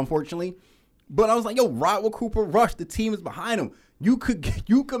 unfortunately. But I was like, ride with Cooper Rush. The team is behind him. You could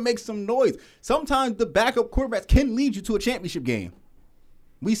make some noise. Sometimes the backup quarterbacks can lead you to a championship game.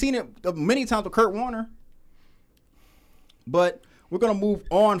 We've seen it many times with Kurt Warner. But we're gonna move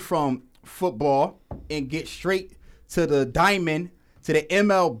on from football and get straight to the diamond, to the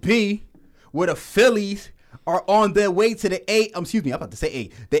MLB, where the Phillies are on their way to the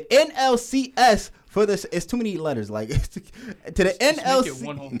the NLCS for this. It's too many letters. Like to the NLCS. Make it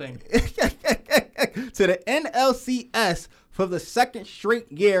one whole thing. To the NLCS for the second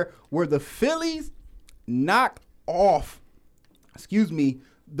straight year, where the Phillies knocked off,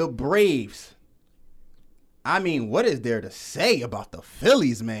 the Braves. I mean, what is there to say about the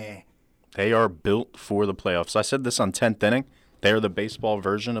Phillies, man? They are built for the playoffs. I said this on 10th inning. They are the baseball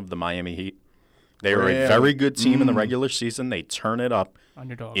version of the Miami Heat. They are a very good team in the regular season. They turn it up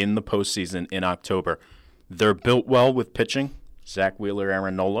in the postseason in October. They're built well with pitching. Zach Wheeler,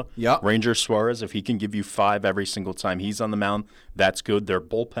 Aaron Nola. Yep. Ranger Suarez, if he can give you 5 every single time he's on the mound, that's good. Their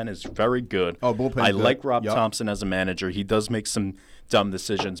bullpen is very good. Oh, bullpen. I like Rob Thompson as a manager. He does make some dumb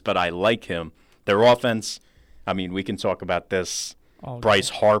decisions, but I like him. Their offense, I mean, we can talk about this. Bryce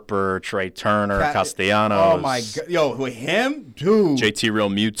Harper, Trey Turner, Castellanos. Oh, my God. With him? Dude. JT Real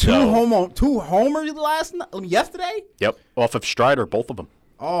Muto. Two homers yesterday? Yep. Off of Strider, both of them.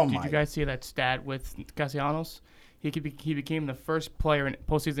 Oh, my. Did you guys see that stat with Castellanos? He became the first player in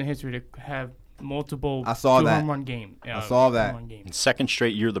postseason history to have multiple home run game. I saw that. Second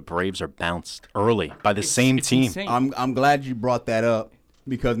straight year, the Braves are bounced early by the same team. Insane. I'm glad you brought that up,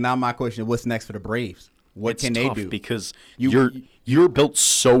 because now my question is, what's next for the Braves? What can they do? Because you're built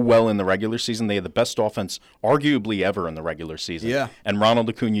so well in the regular season. They had the best offense arguably ever in the regular season. Yeah. And Ronald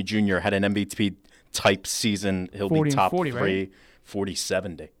Acuna Jr. had an MVP type season. He'll be top 40, 3, right?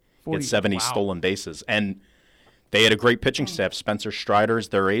 40-70. 40, Had 70 stolen bases. And they had a great pitching staff. Spencer Strider's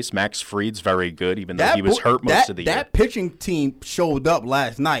their ace. Max Fried's very good, even though he was hurt most of the year. That pitching team showed up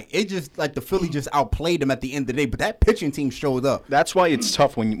last night. It just, like, the Phillies just outplayed them at the end of the day. But that pitching team showed up. That's why it's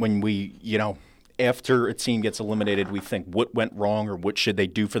tough when we, after a team gets eliminated, we think what went wrong or what should they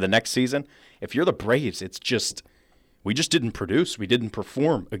do for the next season. If you're the Braves, it's just we just didn't produce. We didn't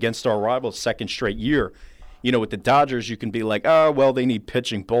perform against our rivals second straight year. With the Dodgers, you can be like, they need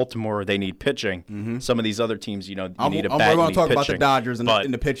pitching. Baltimore, they need pitching. Mm-hmm. Some of these other teams, you need a bat, you need pitching. We're going to talk about the Dodgers and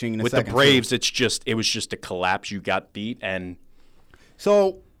the pitching in a second. With the Braves, it was just a collapse. You got beat. And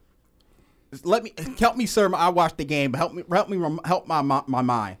so help me, sir. I watched the game, but help my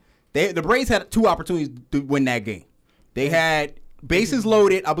mind. The Braves had 2 opportunities to win that game. They had bases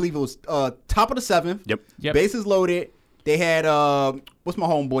loaded. I believe it was top of the 7th. Yep. Bases loaded. They had what's my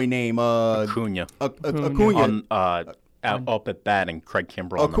homeboy name? Acuna. Acuna. Up at bat, and Craig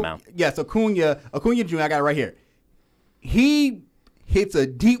Kimbrell on the mound. Yes, Acuna Jr. I got it right here. He hits a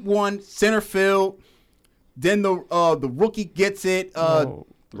deep one, center field. Then the rookie gets it.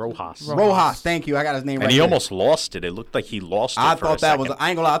 Rojas, thank you. I got his name right. And he almost lost it. It looked like he lost it. I ain't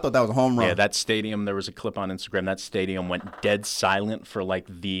gonna lie, I thought that was a home run. Yeah, that stadium, there was a clip on Instagram. That stadium went dead silent for like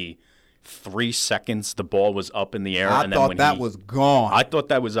the 3 seconds the ball was up in the air. I thought that was gone. I thought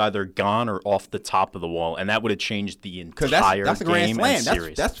that was either gone or off the top of the wall, and that would have changed the entire that's a grand game and slam.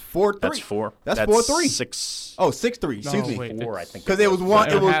 series. That's 4-3. That's 4. That's 4-3. 6. Oh, 6-3. Excuse me. Wait, 4, I think. Because it was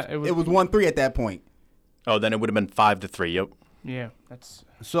 1-3 at that point. Oh, then it would have been 5-3. Yep. Yeah, that's.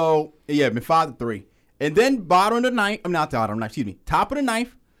 So yeah, been 5-3, and then top of the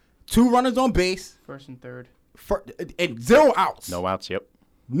ninth, 2 runners on base, First and third. And 0 outs. No outs. Yep.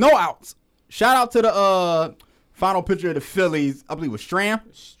 No outs. Shout out to the final pitcher of the Phillies. I believe it was Matt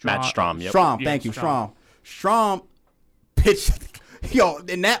Strahm. Yep. Strahm. Yeah, Thank you, Strahm. Strahm pitched. Yo,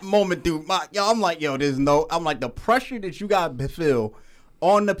 in that moment, dude, I'm like, the pressure that you got to feel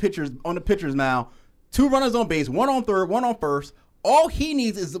on the pitcher's mound. 2 runners on base, 1 on third, 1 on first. All he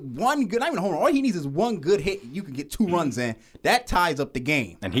needs is one good, not even a home run. All he needs is one good hit. You can get 2 runs in. That ties up the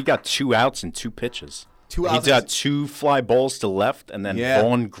game. And he got 2 outs and 2 pitches. 2 outs. He's got 2 fly balls to left, and then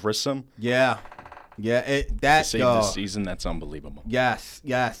Vaughn Grissom. Yeah. To save the season, that's unbelievable. Yes.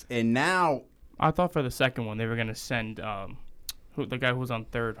 And now, I thought for the second one they were gonna send the guy who was on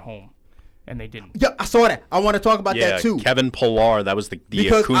third home, and they didn't. Yeah, I saw that. I want to talk about that too. Kevin Pillar, that was the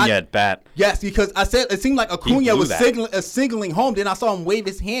Acuna at bat. Yes, because I said it seemed like Acuna was signaling home. Then I saw him wave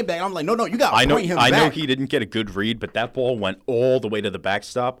his hand back. I'm like, no, you got to bring him back. I know he didn't get a good read, but that ball went all the way to the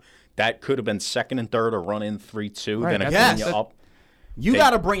backstop. That could have been second and third, a run in 3-2. Right, then Acuna up. You got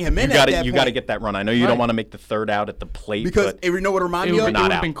to bring him in at that point. You got to get that run. I know you don't want to make the third out at the plate. Because you know what it reminded me of? It would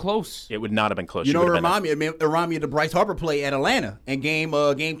not have been close. It would not have been close. You know what it reminded me of? It reminded me of the Bryce Harper play at Atlanta in game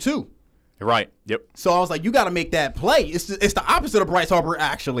 2. Right. Yep. So I was like, you got to make that play. It's the opposite of Bryce Harper,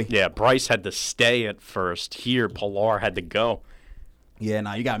 actually. Yeah, Bryce had to stay at first. Here, Pillar had to go.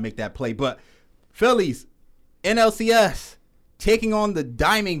 Yeah, you got to make that play. But Phillies, NLCS, taking on the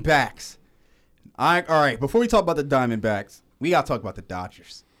Diamondbacks. All right, before we talk about the Diamondbacks, we got to talk about the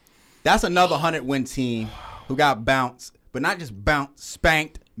Dodgers. That's another 100-win team who got bounced, but not just bounced,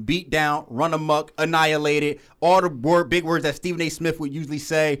 spanked, beat down, run amok, annihilated, all the big words that Stephen A. Smith would usually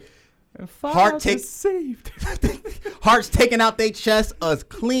say. Hearts taking out their chest, a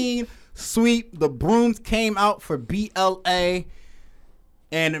clean sweep. The brooms came out for BLA.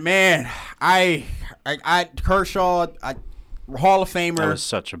 And, man, Kershaw, Hall of Famer. That was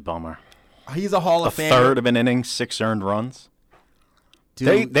such a bummer. He's a Hall of Famer. A third of an inning, 6 earned runs.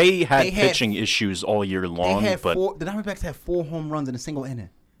 Dude, they had pitching issues all year long. The Diamondbacks had 4 home runs in a single inning.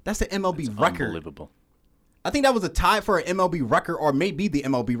 That's the MLB record. Unbelievable. I think that was a tie for an MLB record, or maybe the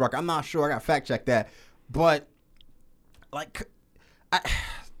MLB record. I'm not sure. I got to fact check that. But,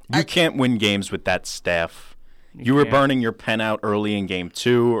 you can't win games with that staff. You were burning your pen out early in game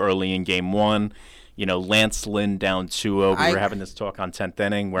 2, early in game 1. Lance Lynn down 2-0. We were having this talk on 10th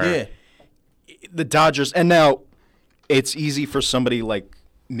inning where the Dodgers, and now it's easy for somebody like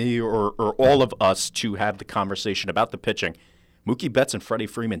me or all of us to have the conversation about the pitching. Mookie Betts and Freddie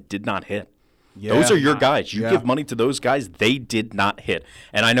Freeman did not hit. Yeah, those are your guys. You give money to those guys. They did not hit.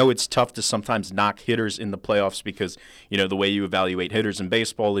 And I know it's tough to sometimes knock hitters in the playoffs because, the way you evaluate hitters in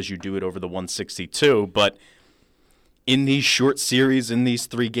baseball is you do it over the 162. But in these short series, in these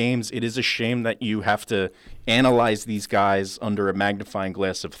 3 games, it is a shame that you have to analyze these guys under a magnifying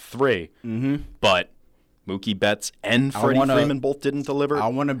glass of 3. Mm-hmm. But Mookie Betts and Freddie Freeman both didn't deliver. I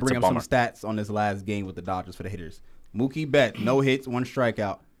want to bring up some stats on this last game with the Dodgers for the hitters. Mookie Betts, no hits, 1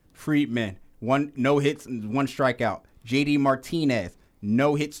 strikeout. Friedman, 1 no hits and 1 strikeout. JD Martinez,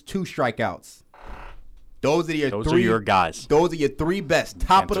 no hits, 2 strikeouts. Those are your guys. Those are your 3 best,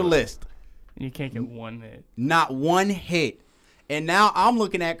 top of the list. You can't get 1 hit. Not 1 hit. And now I'm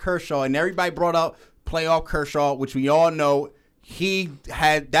looking at Kershaw, and everybody brought up playoff Kershaw, which we all know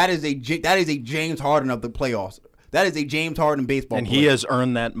that is a James Harden of the playoffs. That is a James Harden baseball player. And he has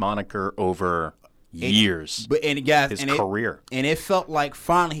earned that moniker over years. His career. And it felt like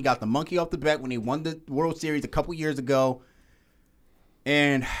finally he got the monkey off the back when he won the World Series a couple years ago.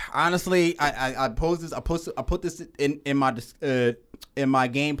 And honestly, I put this in my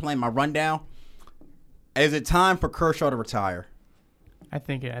game plan, my rundown. Is it time for Kershaw to retire? I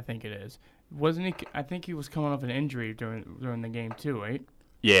think it is. Wasn't he? I think he was coming off an injury during the game too, right?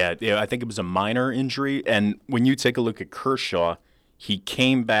 Yeah. I think it was a minor injury. And when you take a look at Kershaw, he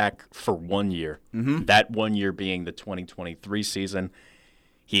came back for 1 year. Mm-hmm. That 1 year being the 2023 season.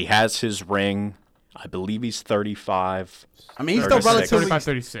 He has his ring. I believe he's 35. I mean, he's still relatively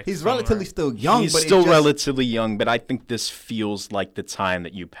 36. He's relatively still young. He's still relatively young, but I think this feels like the time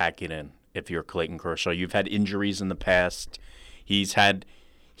that you pack it in. If you're Clayton Kershaw, you've had injuries in the past. He's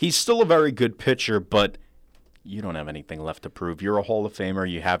still a very good pitcher, but you don't have anything left to prove. You're a Hall of Famer.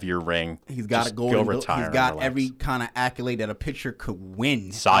 You have your ring. He's got to go retire. He's got every kind of accolade that a pitcher could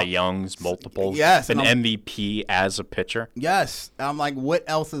win. Cy Young's, multiple. Yes. An MVP as a pitcher. Yes. I'm like, what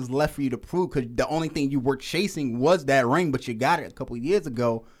else is left for you to prove? Because the only thing you were chasing was that ring, but you got it a couple of years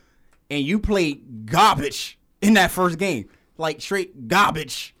ago, and you played garbage in that first game. Like, straight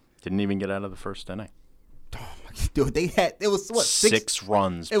garbage. Didn't even get out of the first inning. Dude, it was what, six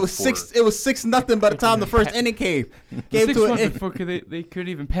runs. It was 6-0 by the time the first inning came. 6-1 before they couldn't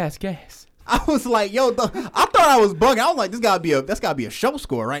even pass gas. I was like, yo, I thought I was bugging. I was like, that's gotta be a show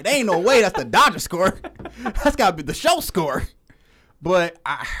score, right? There ain't no way that's the Dodgers score. That's gotta be the show score. But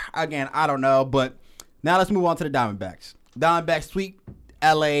I don't know. But now let's move on to the Diamondbacks. Diamondbacks sweep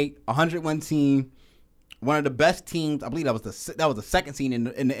LA, 100-win team, one of the best teams. I believe that was the second team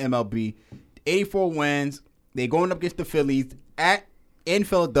in the MLB. 84 wins. They going up against the Phillies in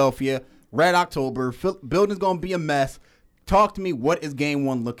Philadelphia. Red October. Building's gonna be a mess. Talk to me. What is Game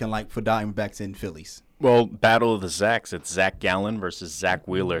 1 looking like for Diamondbacks and Phillies? Well, battle of the Zacks. It's Zach Gallen versus Zach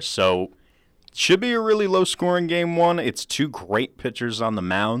Wheeler. So should be a really low-scoring Game 1. It's two great pitchers on the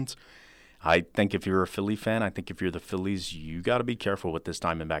mound. I think if you're a Philly fan, I think if you're the Phillies, you got to be careful with this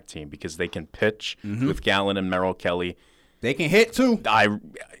Diamondback team because they can pitch with Gallen and Merrill Kelly. They can hit, too.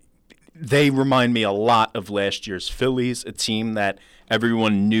 They remind me a lot of last year's Phillies, a team that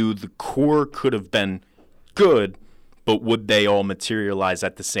everyone knew the core could have been good, but would they all materialize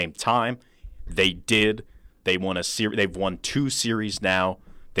at the same time? They did. They won a series. They've won 2 series now.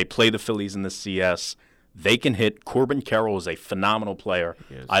 They play the Phillies in the CS. They can hit. Corbin Carroll is a phenomenal player.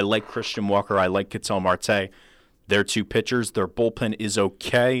 I like Christian Walker. I like Ketel Marte. They're 2 pitchers. Their bullpen is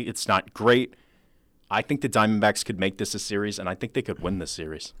okay. It's not great. I think the Diamondbacks could make this a series, and I think they could win this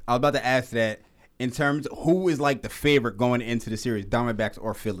series. I was about to ask that. In terms of who is like the favorite going into the series, Diamondbacks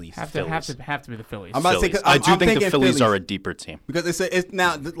or Phillies? Have to be the Phillies. I'm about to say, I do think the Phillies are a deeper team because it's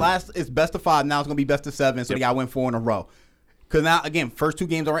now it's best of 5. Now it's gonna be best of 7, so they got to win 4 in a row. Because now again, first 2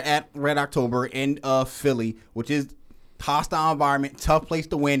 games are at Red October in Philly, which is hostile environment, tough place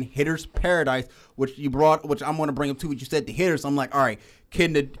to win, hitters paradise. Which I'm going to bring up too. What you said, the hitters. I'm like, all right,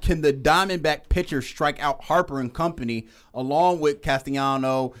 can the Diamondback pitchers strike out Harper and company along with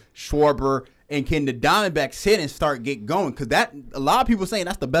Castellano, Schwarber? And can the Diamondbacks hit and start get going? Because a lot of people saying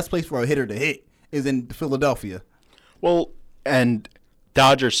that's the best place for a hitter to hit is in Philadelphia. Well, and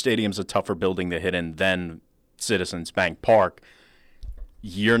Dodger Stadium's a tougher building to hit in than Citizens Bank Park.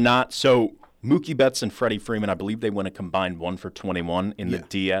 Mookie Betts and Freddie Freeman, I believe they went a combined 1 for 21 in the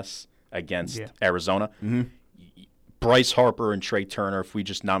DS against Arizona. Mm-hmm. Bryce Harper and Trey Turner, if we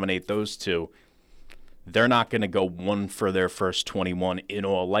just nominate those 2, they're not going to go 1 for their first 21 in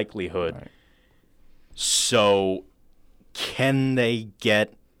all likelihood. Right. So can they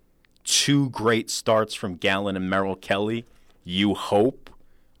get 2 great starts from Gallen and Merrill Kelly? You hope.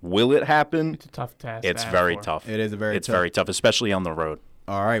 Will it happen? It's a tough task. It's very tough. It is very tough, especially on the road.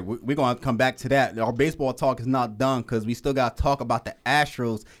 All right, we're going to come back to that. Our baseball talk is not done because we still got to talk about the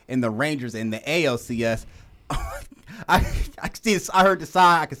Astros and the Rangers in the ALCS. I see this, I heard the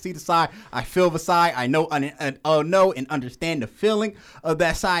sigh. I can see the sigh. I feel the sigh. I know and understand the feeling of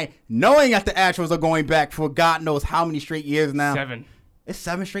that sigh, knowing that the Astros are going back for God knows how many straight years now. 7. It's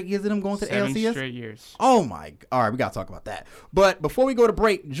 7 straight years of them going to the ALCS? 7 straight years. Oh, my. All right, we got to talk about that. But before we go to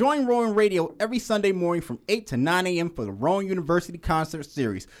break, join Rowan Radio every Sunday morning from 8 to 9 a.m. for the Rowan University Concert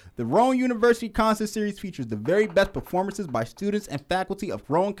Series. The Rowan University Concert Series features the very best performances by students and faculty of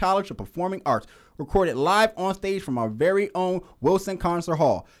Rowan College of Performing Arts, recorded live on stage from our very own Wilson Concert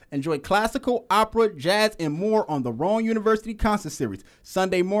Hall. Enjoy classical, opera, jazz, and more on the Rowan University Concert Series,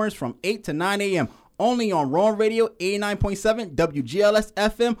 Sunday mornings from 8 to 9 a.m., only on Rowan Radio 89.7 WGLS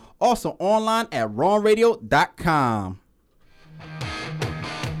FM, also online at rowanradio.com.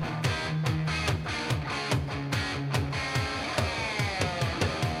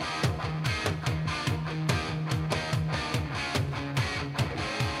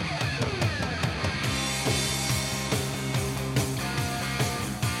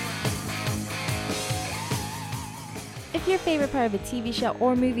 If your favorite part of a TV show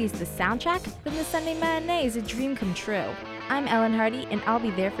or movie is the soundtrack, then the Sunday Matinee is a dream come true. I'm Ellen Hardy, and I'll be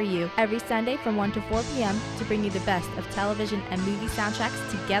there for you every Sunday from 1 to 4 p.m. to bring you the best of television and movie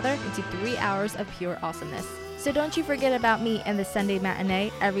soundtracks together into 3 hours of pure awesomeness. So don't you forget about me and the Sunday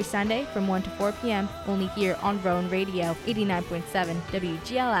Matinee every Sunday from 1 to 4 p.m. only here on Rowan Radio 89.7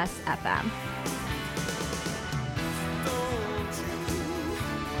 WGLS FM.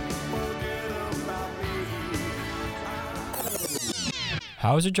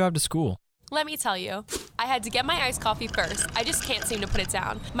 How was your drive to school? Let me tell you, I had to get my iced coffee first. I just can't seem to put it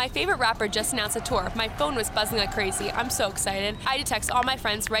down. My favorite rapper just announced a tour. My phone was buzzing like crazy. I'm so excited. I had to text all my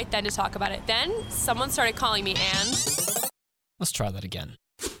friends right then to talk about it. Then, someone started calling me and... Let's try that again.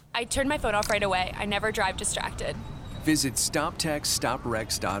 I turned my phone off right away. I never drive distracted. Visit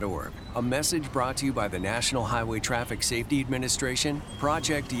StopTextStopWrecks.org. A message brought to you by the National Highway Traffic Safety Administration,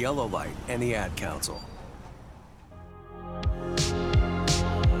 Project Yellow Light, and the Ad Council.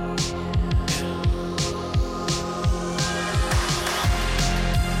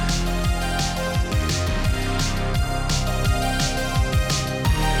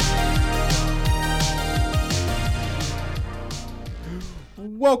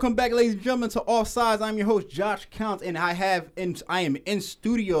 Welcome back, ladies and gentlemen, to Offsides. I'm your host, Josh Counts, and I am in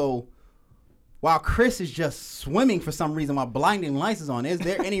studio while Chris is just swimming for some reason while blinding lights is on. Is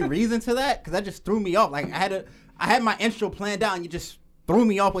there any reason to that? Because that just threw me off. Like I had my intro planned out, and you just threw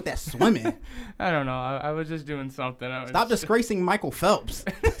me off with that swimming. I don't know. I was just doing something. Stop disgracing Michael Phelps.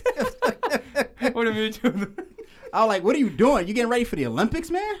 What are you doing? I was like, what are you doing? You getting ready for the Olympics,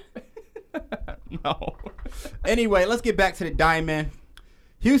 man? No. Anyway, let's get back to the diamond.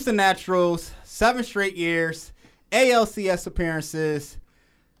 Houston Naturals, 7 straight years, ALCS appearances.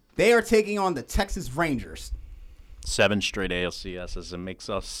 They are taking on the Texas Rangers. 7 straight ALCSs. It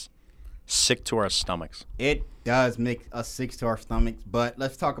makes us sick to our stomachs. It does make us sick to our stomachs, but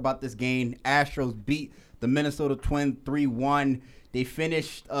let's talk about this game. Astros beat the Minnesota Twins 3-1. They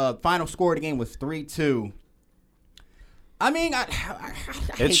finished, final score of the game was 3-2. I mean, I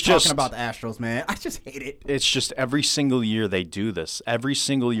hate talking about the Astros, man. I just hate it. It's just every single year they do this. Every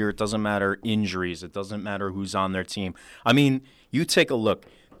single year, it doesn't matter injuries. It doesn't matter who's on their team. I mean, you take a look.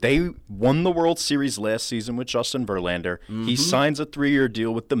 They won the World Series last season with Justin Verlander. Mm-hmm. He signs a 3-year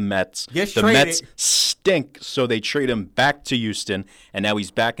deal with the Mets. The Mets stink, so they trade him back to Houston, and now he's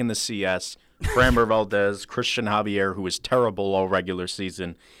back in the CS. Framber Valdez, Christian Javier, who was terrible all regular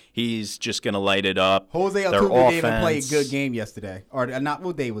season. He's just going to light it up. Jose Altuve didn't even play a good game yesterday. Or not,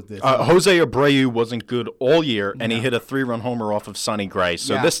 what day was this? Jose Abreu wasn't good all year, and he hit a 3-run homer off of Sonny Gray.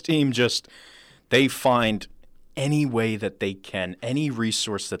 So this team just, they find any way that they can, any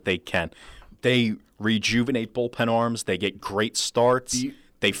resource that they can. They rejuvenate bullpen arms. They get great starts.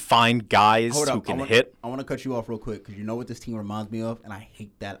 They find guys who can hit. I want to cut you off real quick because you know what this team reminds me of, and I hate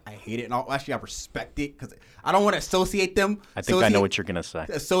that. I hate it. And I respect it because I don't want to associate them. I think I know what you're going to say.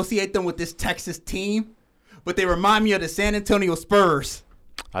 Associate them with this Texas team, but they remind me of the San Antonio Spurs.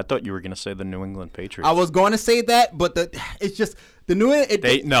 I thought you were going to say the New England Patriots. I was going to say that, but it's just the New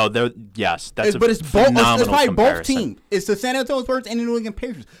England. Yes, that's but it's both. It's probably comparison. Both teams. It's the San Antonio Spurs and the New England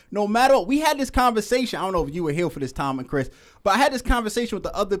Patriots. No matter what, we had this conversation. I don't know if you were here for this, Tom and Chris, but I had this conversation with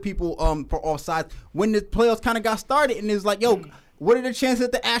the other people for Offsides when the playoffs kind of got started, and it was like, yo, what are the chances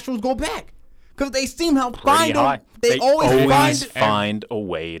that the Astros go back? Because they seem to find them. They always find a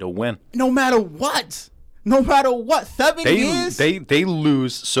way to win, no matter what. No matter what, 7 years? They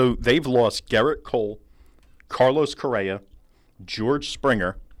lose. So they've lost Garrett Cole, Carlos Correa, George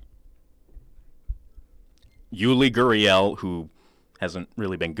Springer, Yuli Gurriel, who hasn't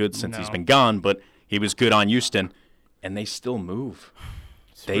really been good since he's been gone, but he was good on Houston, and they still move.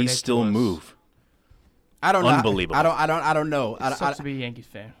 They still move. I don't know. Unbelievable. I don't know. It sucks to be a Yankees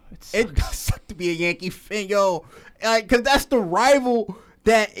fan. It does suck to be a Yankee fan, yo. Because that's the rival.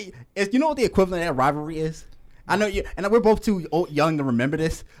 That is, you know what the equivalent of that rivalry is? I know you, and we're both too young to remember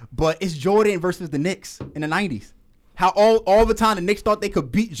this, but it's Jordan versus the Knicks in the 90s. How all the time the Knicks thought they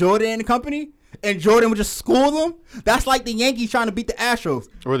could beat Jordan and company, and Jordan would just school them. That's like the Yankees trying to beat the Astros.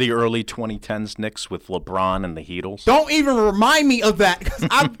 Or the early 2010s Knicks with LeBron and the Heatles. Don't even remind me of that.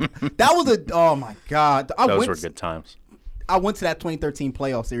 That was oh my God. Those were good times. I went to that 2013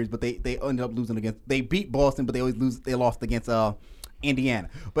 playoff series, but they ended up losing they beat Boston, but they lost against Indiana.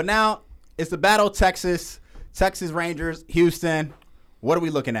 But now it's the battle of Texas Rangers, Houston. What are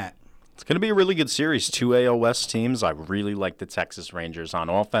we looking at? It's going to be a really good series. 2 AL West teams. I really like the Texas Rangers on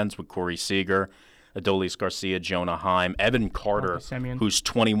offense with Corey Seager, Adolis Garcia, Jonah Heim, Evan Carter, who's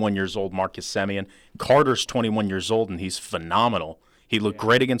 21 years old, Marcus Semien. Carter's 21 years old, and he's phenomenal. He looked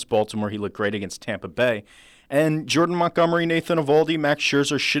great against Baltimore. He looked great against Tampa Bay. And Jordan Montgomery, Nathan Eovaldi, Max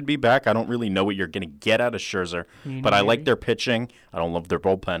Scherzer should be back. I don't really know what you're going to get out of Scherzer, but I like their pitching. I don't love their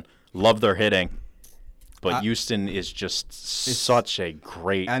bullpen. Love their hitting. But Houston is just such a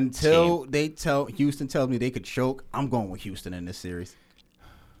great until team. Houston tells me they could choke. I'm going with Houston in this series.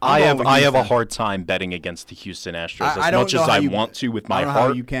 I have a hard time betting against the Houston Astros as much as I want to with my heart.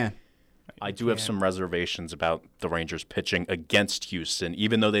 How you can. I do have some reservations about the Rangers pitching against Houston,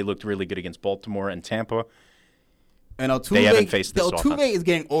 even though they looked really good against Baltimore and Tampa. And Altuve, they haven't faced this Altuve offense. is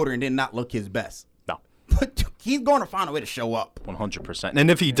getting older and did not look his best. No. But he's going to find a way to show up. 100%.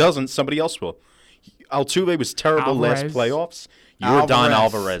 And if he doesn't, somebody else will. Altuve was terrible last playoffs. Yordan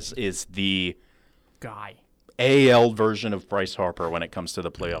Alvarez is the guy. AL version of Bryce Harper when it comes to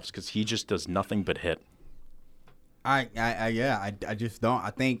the playoffs because he just does nothing but hit. I just don't. I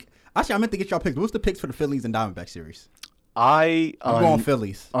think actually I meant to get y'all picks. What's the picks for the Phillies and Diamondback series? I'm going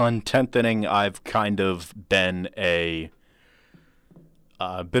Phillies. On 10th inning, I've kind of been a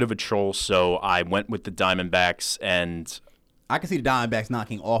bit of a troll, so I went with the Diamondbacks, and I can see the Diamondbacks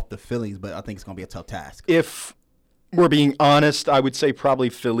knocking off the Phillies, but I think it's going to be a tough task. If we're being honest, I would say probably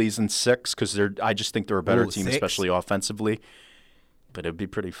Phillies in 6 because I just think they're a better team, 6? especially offensively. But it'd be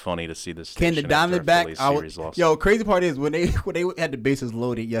pretty funny to see this. Can the Diamondbacks? Series loss. Yo, crazy part is when they had the bases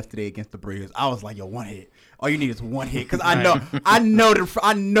loaded yesterday against the Braves, I was like, yo, one hit. All you need is one hit, because I know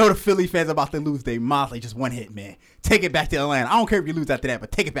the Philly fans are about to lose their minds. Like, just one hit, man. Take it back to Atlanta. I don't care if you lose after that, but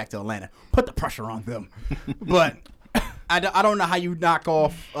take it back to Atlanta. Put the pressure on them. But I don't know how you knock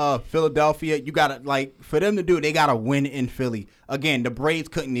off Philadelphia. You gotta, like, for them to do it, they gotta win in Philly. Again, the Braves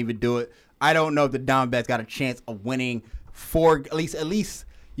couldn't even do it. I don't know if the Diamondbacks got a chance of winning. At least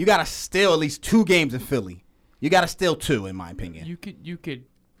you gotta steal at least 2 games in Philly. You gotta steal 2, in my opinion. You could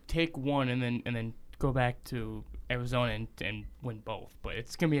take one and then go back to Arizona and win both, but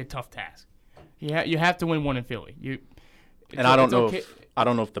it's gonna be a tough task. You have to win one in Philly. I don't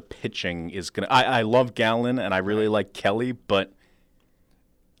know if the pitching is gonna. I love Gallen and I really like Kelly, but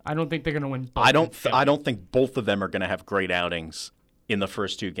I don't think they're gonna win. I don't think both of them are gonna have great outings in the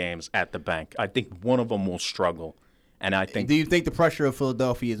first 2 games at the bank. I think one of them will struggle. And I think. Do you think the pressure of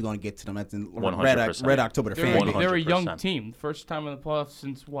Philadelphia is going to get to them? That's in 100%. Red October. They're a young team. First time in the playoffs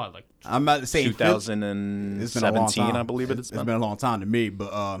since what? Like I'm about to say 2017, I believe it's been a long time to me.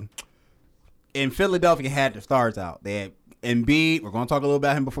 But in Philadelphia had the stars out. They had Embiid. We're going to talk a little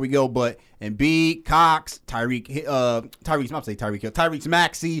about him before we go. But Embiid, Cox, Tyrese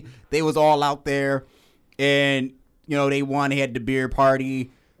Maxey. They was all out there, and they won. They had the beer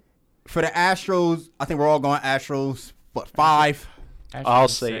party. For the Astros, I think we're all going Astros. What, 5? I'll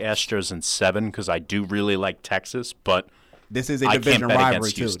say 6. Astros in 7 because I do really like Texas, but this is a division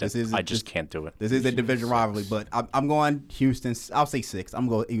rivalry too. I just can't do it. This is a division rivalry, but I'm going Houston. I'll say 6. I'm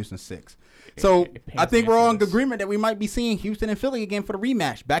going Houston 6. So I think we're all in agreement that we might be seeing Houston and Philly again for the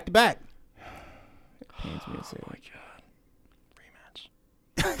rematch, back to back. It pains me to say. Oh my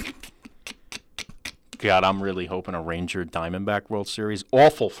God, rematch. God, I'm really hoping a Ranger Diamondback World Series.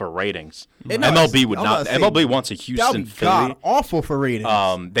 Awful for ratings. MLB would not. MLB wants a Houston Philly. God, awful for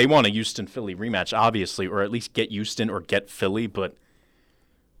ratings. They want a Houston Philly rematch, obviously, or at least get Houston or get Philly. But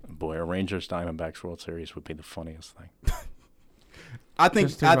boy, a Rangers Diamondbacks World Series would be the funniest thing. I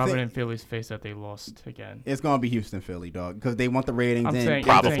think rub it in Philly's face that they lost again. It's gonna be Houston Philly, dog, because they want the ratings and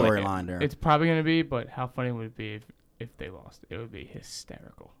probably the storyline there. It's probably gonna be, but how funny would it be if they lost? It would be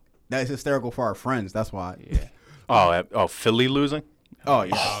hysterical. That's hysterical for our friends. That's why. Yeah. Oh, Philly losing? Oh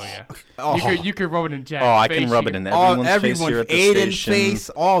yeah. Oh yeah. You could rub it in Jack's face. I can rub it in everyone's face here at the Aiden's station. face,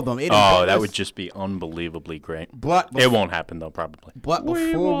 all of them. That would just be unbelievably great. But it won't happen though, probably. But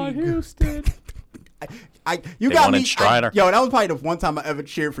before we Houston. You got me. Strider. That was probably the one time I ever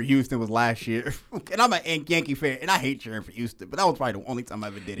cheered for Houston was last year, and I'm a Yankee fan, and I hate cheering for Houston, but that was probably the only time I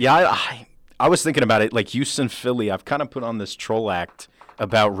ever did it. Yeah, I was thinking about it, like Houston, Philly. I've kind of put on this troll act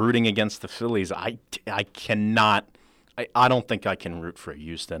about rooting against the Phillies. I cannot. I don't think I can root for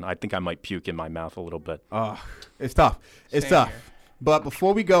Houston. I think I might puke in my mouth a little bit. It's tough. It's Same tough. here. But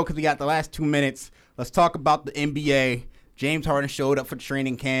before we go, because we got the last 2 minutes, let's talk about the NBA. James Harden showed up for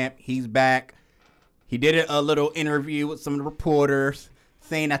training camp. He's back. He did a little interview with some of the reporters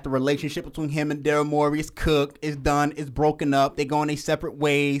saying that the relationship between him and Daryl Morey is cooked, is done, is broken up. They go in their separate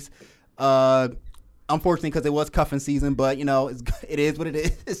ways. Unfortunately, because it was cuffing season, but, it is what it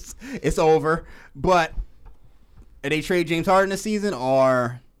is. It's over. But are they trade James Harden this season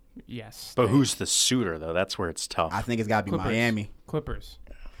or? Yes. But who's the suitor, though? That's where it's tough. I think it's got to be Miami. Clippers.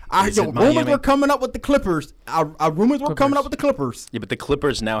 Rumors were coming up with the Clippers. Rumors were coming up with the Clippers. Yeah, but the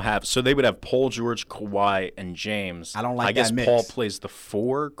Clippers now have – so they would have Paul George, Kawhi, and James. I don't like that mix. I guess Paul plays the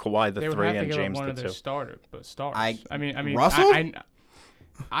 4, Kawhi the 3, and James the 2. They would have to give up one of their stars. I mean, Russell?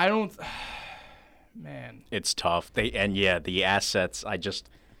 I don't – man. It's tough. The assets,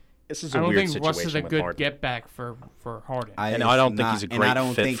 this is a weird situation. I don't think Russ is a good get back for Harden. I don't think he's a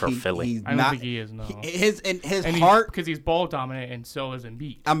great fit for Philly. I don't think he is, no. His heart, because he's ball dominant, and so is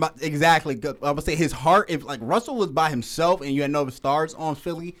Embiid. Exactly. I would say his heart. If like Russell was by himself and you had no stars on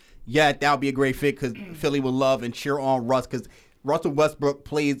Philly, that would be a great fit because Philly would love and cheer on Russ because Russell Westbrook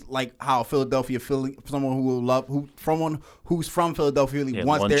plays like how Philadelphia Philly, someone who's from Philadelphia Philly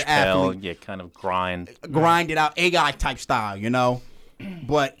wants their athlete. Kind of grind it out, a guy type style,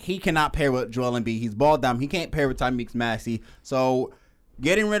 But he cannot pair with Joel Embiid. He's ball down. He can't pair with Tyrese Maxey. So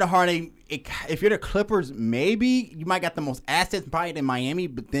getting rid of Harden, if you're the Clippers, maybe you might got the most assets probably in Miami.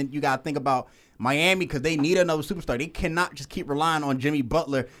 But then you got to think about Miami because they need another superstar. They cannot just keep relying on Jimmy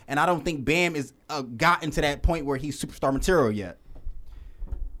Butler. And I don't think Bam is gotten to that point where he's superstar material yet.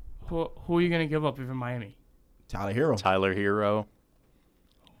 Who are you going to give up if you're Miami? Tyler Hero.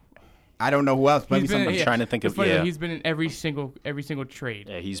 I don't know who else. I'm trying to think of. He's been in every single trade.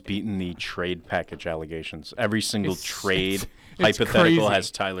 Yeah, he's beaten the trade package allegations. Every single trade hypothetical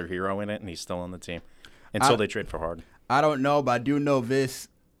has Tyler Hero in it, and he's still on the team until they trade for Harden. I don't know, but I do know this.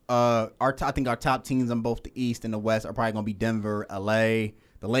 I think our top teams on both the East and the West are probably going to be Denver, LA,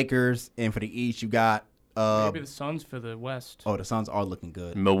 the Lakers, and for the East, you got maybe the Suns for the West. Oh, the Suns are looking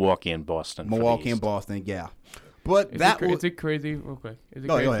good. Milwaukee and Boston. Yeah. But is it crazy, real quick? Is it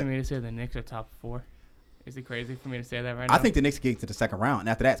crazy for me to say the Knicks are top 4? Is it crazy for me to say that right now? I think the Knicks get to the second round, and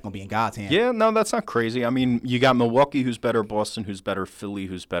after that, it's going to be in God's hands. Yeah, no, that's not crazy. I mean, you got Milwaukee, who's better, Boston, who's better, Philly,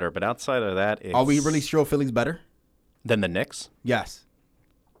 who's better. But outside of that, are we really sure Philly's better than the Knicks? Yes.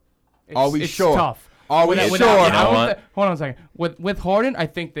 Are we sure? Tough. Are we sure? Hold on a second. With Harden, I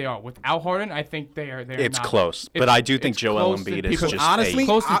think they are. Without Harden, I think they are. It's not. Close, but I do think Joel Embiid is just honestly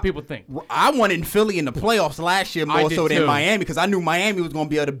closer than people think. I wanted Philly in the playoffs last year more so than Miami because I knew Miami was going to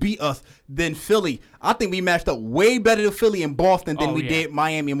be able to beat us than Philly. I think we matched up way better to Philly and Boston than we did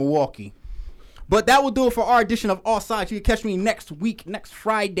Miami and Milwaukee. But that will do it for our edition of Offsides. You can catch me next week, next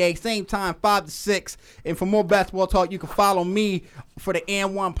Friday, same time, 5 to 6. And for more basketball talk, you can follow me for the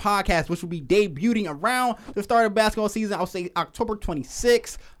N1 podcast, which will be debuting around the start of basketball season. I'll say October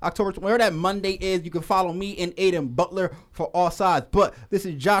 26th, whatever that Monday is. You can follow me and Aiden Butler for Offsides. But this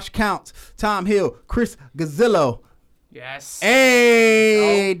is Josh Counts, Tom Hill, Chris Gazzillo. Yes.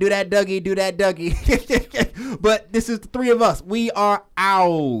 Hey, do that, Dougie. But this is the three of us. We are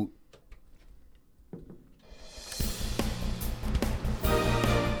out.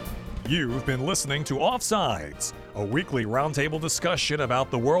 You've been listening to Offsides, a weekly roundtable discussion about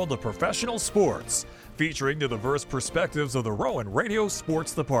the world of professional sports, featuring the diverse perspectives of the Rowan Radio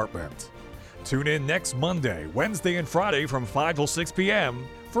Sports Department. Tune in next Monday, Wednesday, and Friday from 5 till 6 p.m.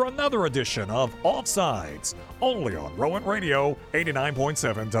 for another edition of Offsides, only on Rowan Radio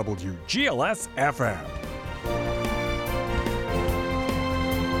 89.7 WGLS FM.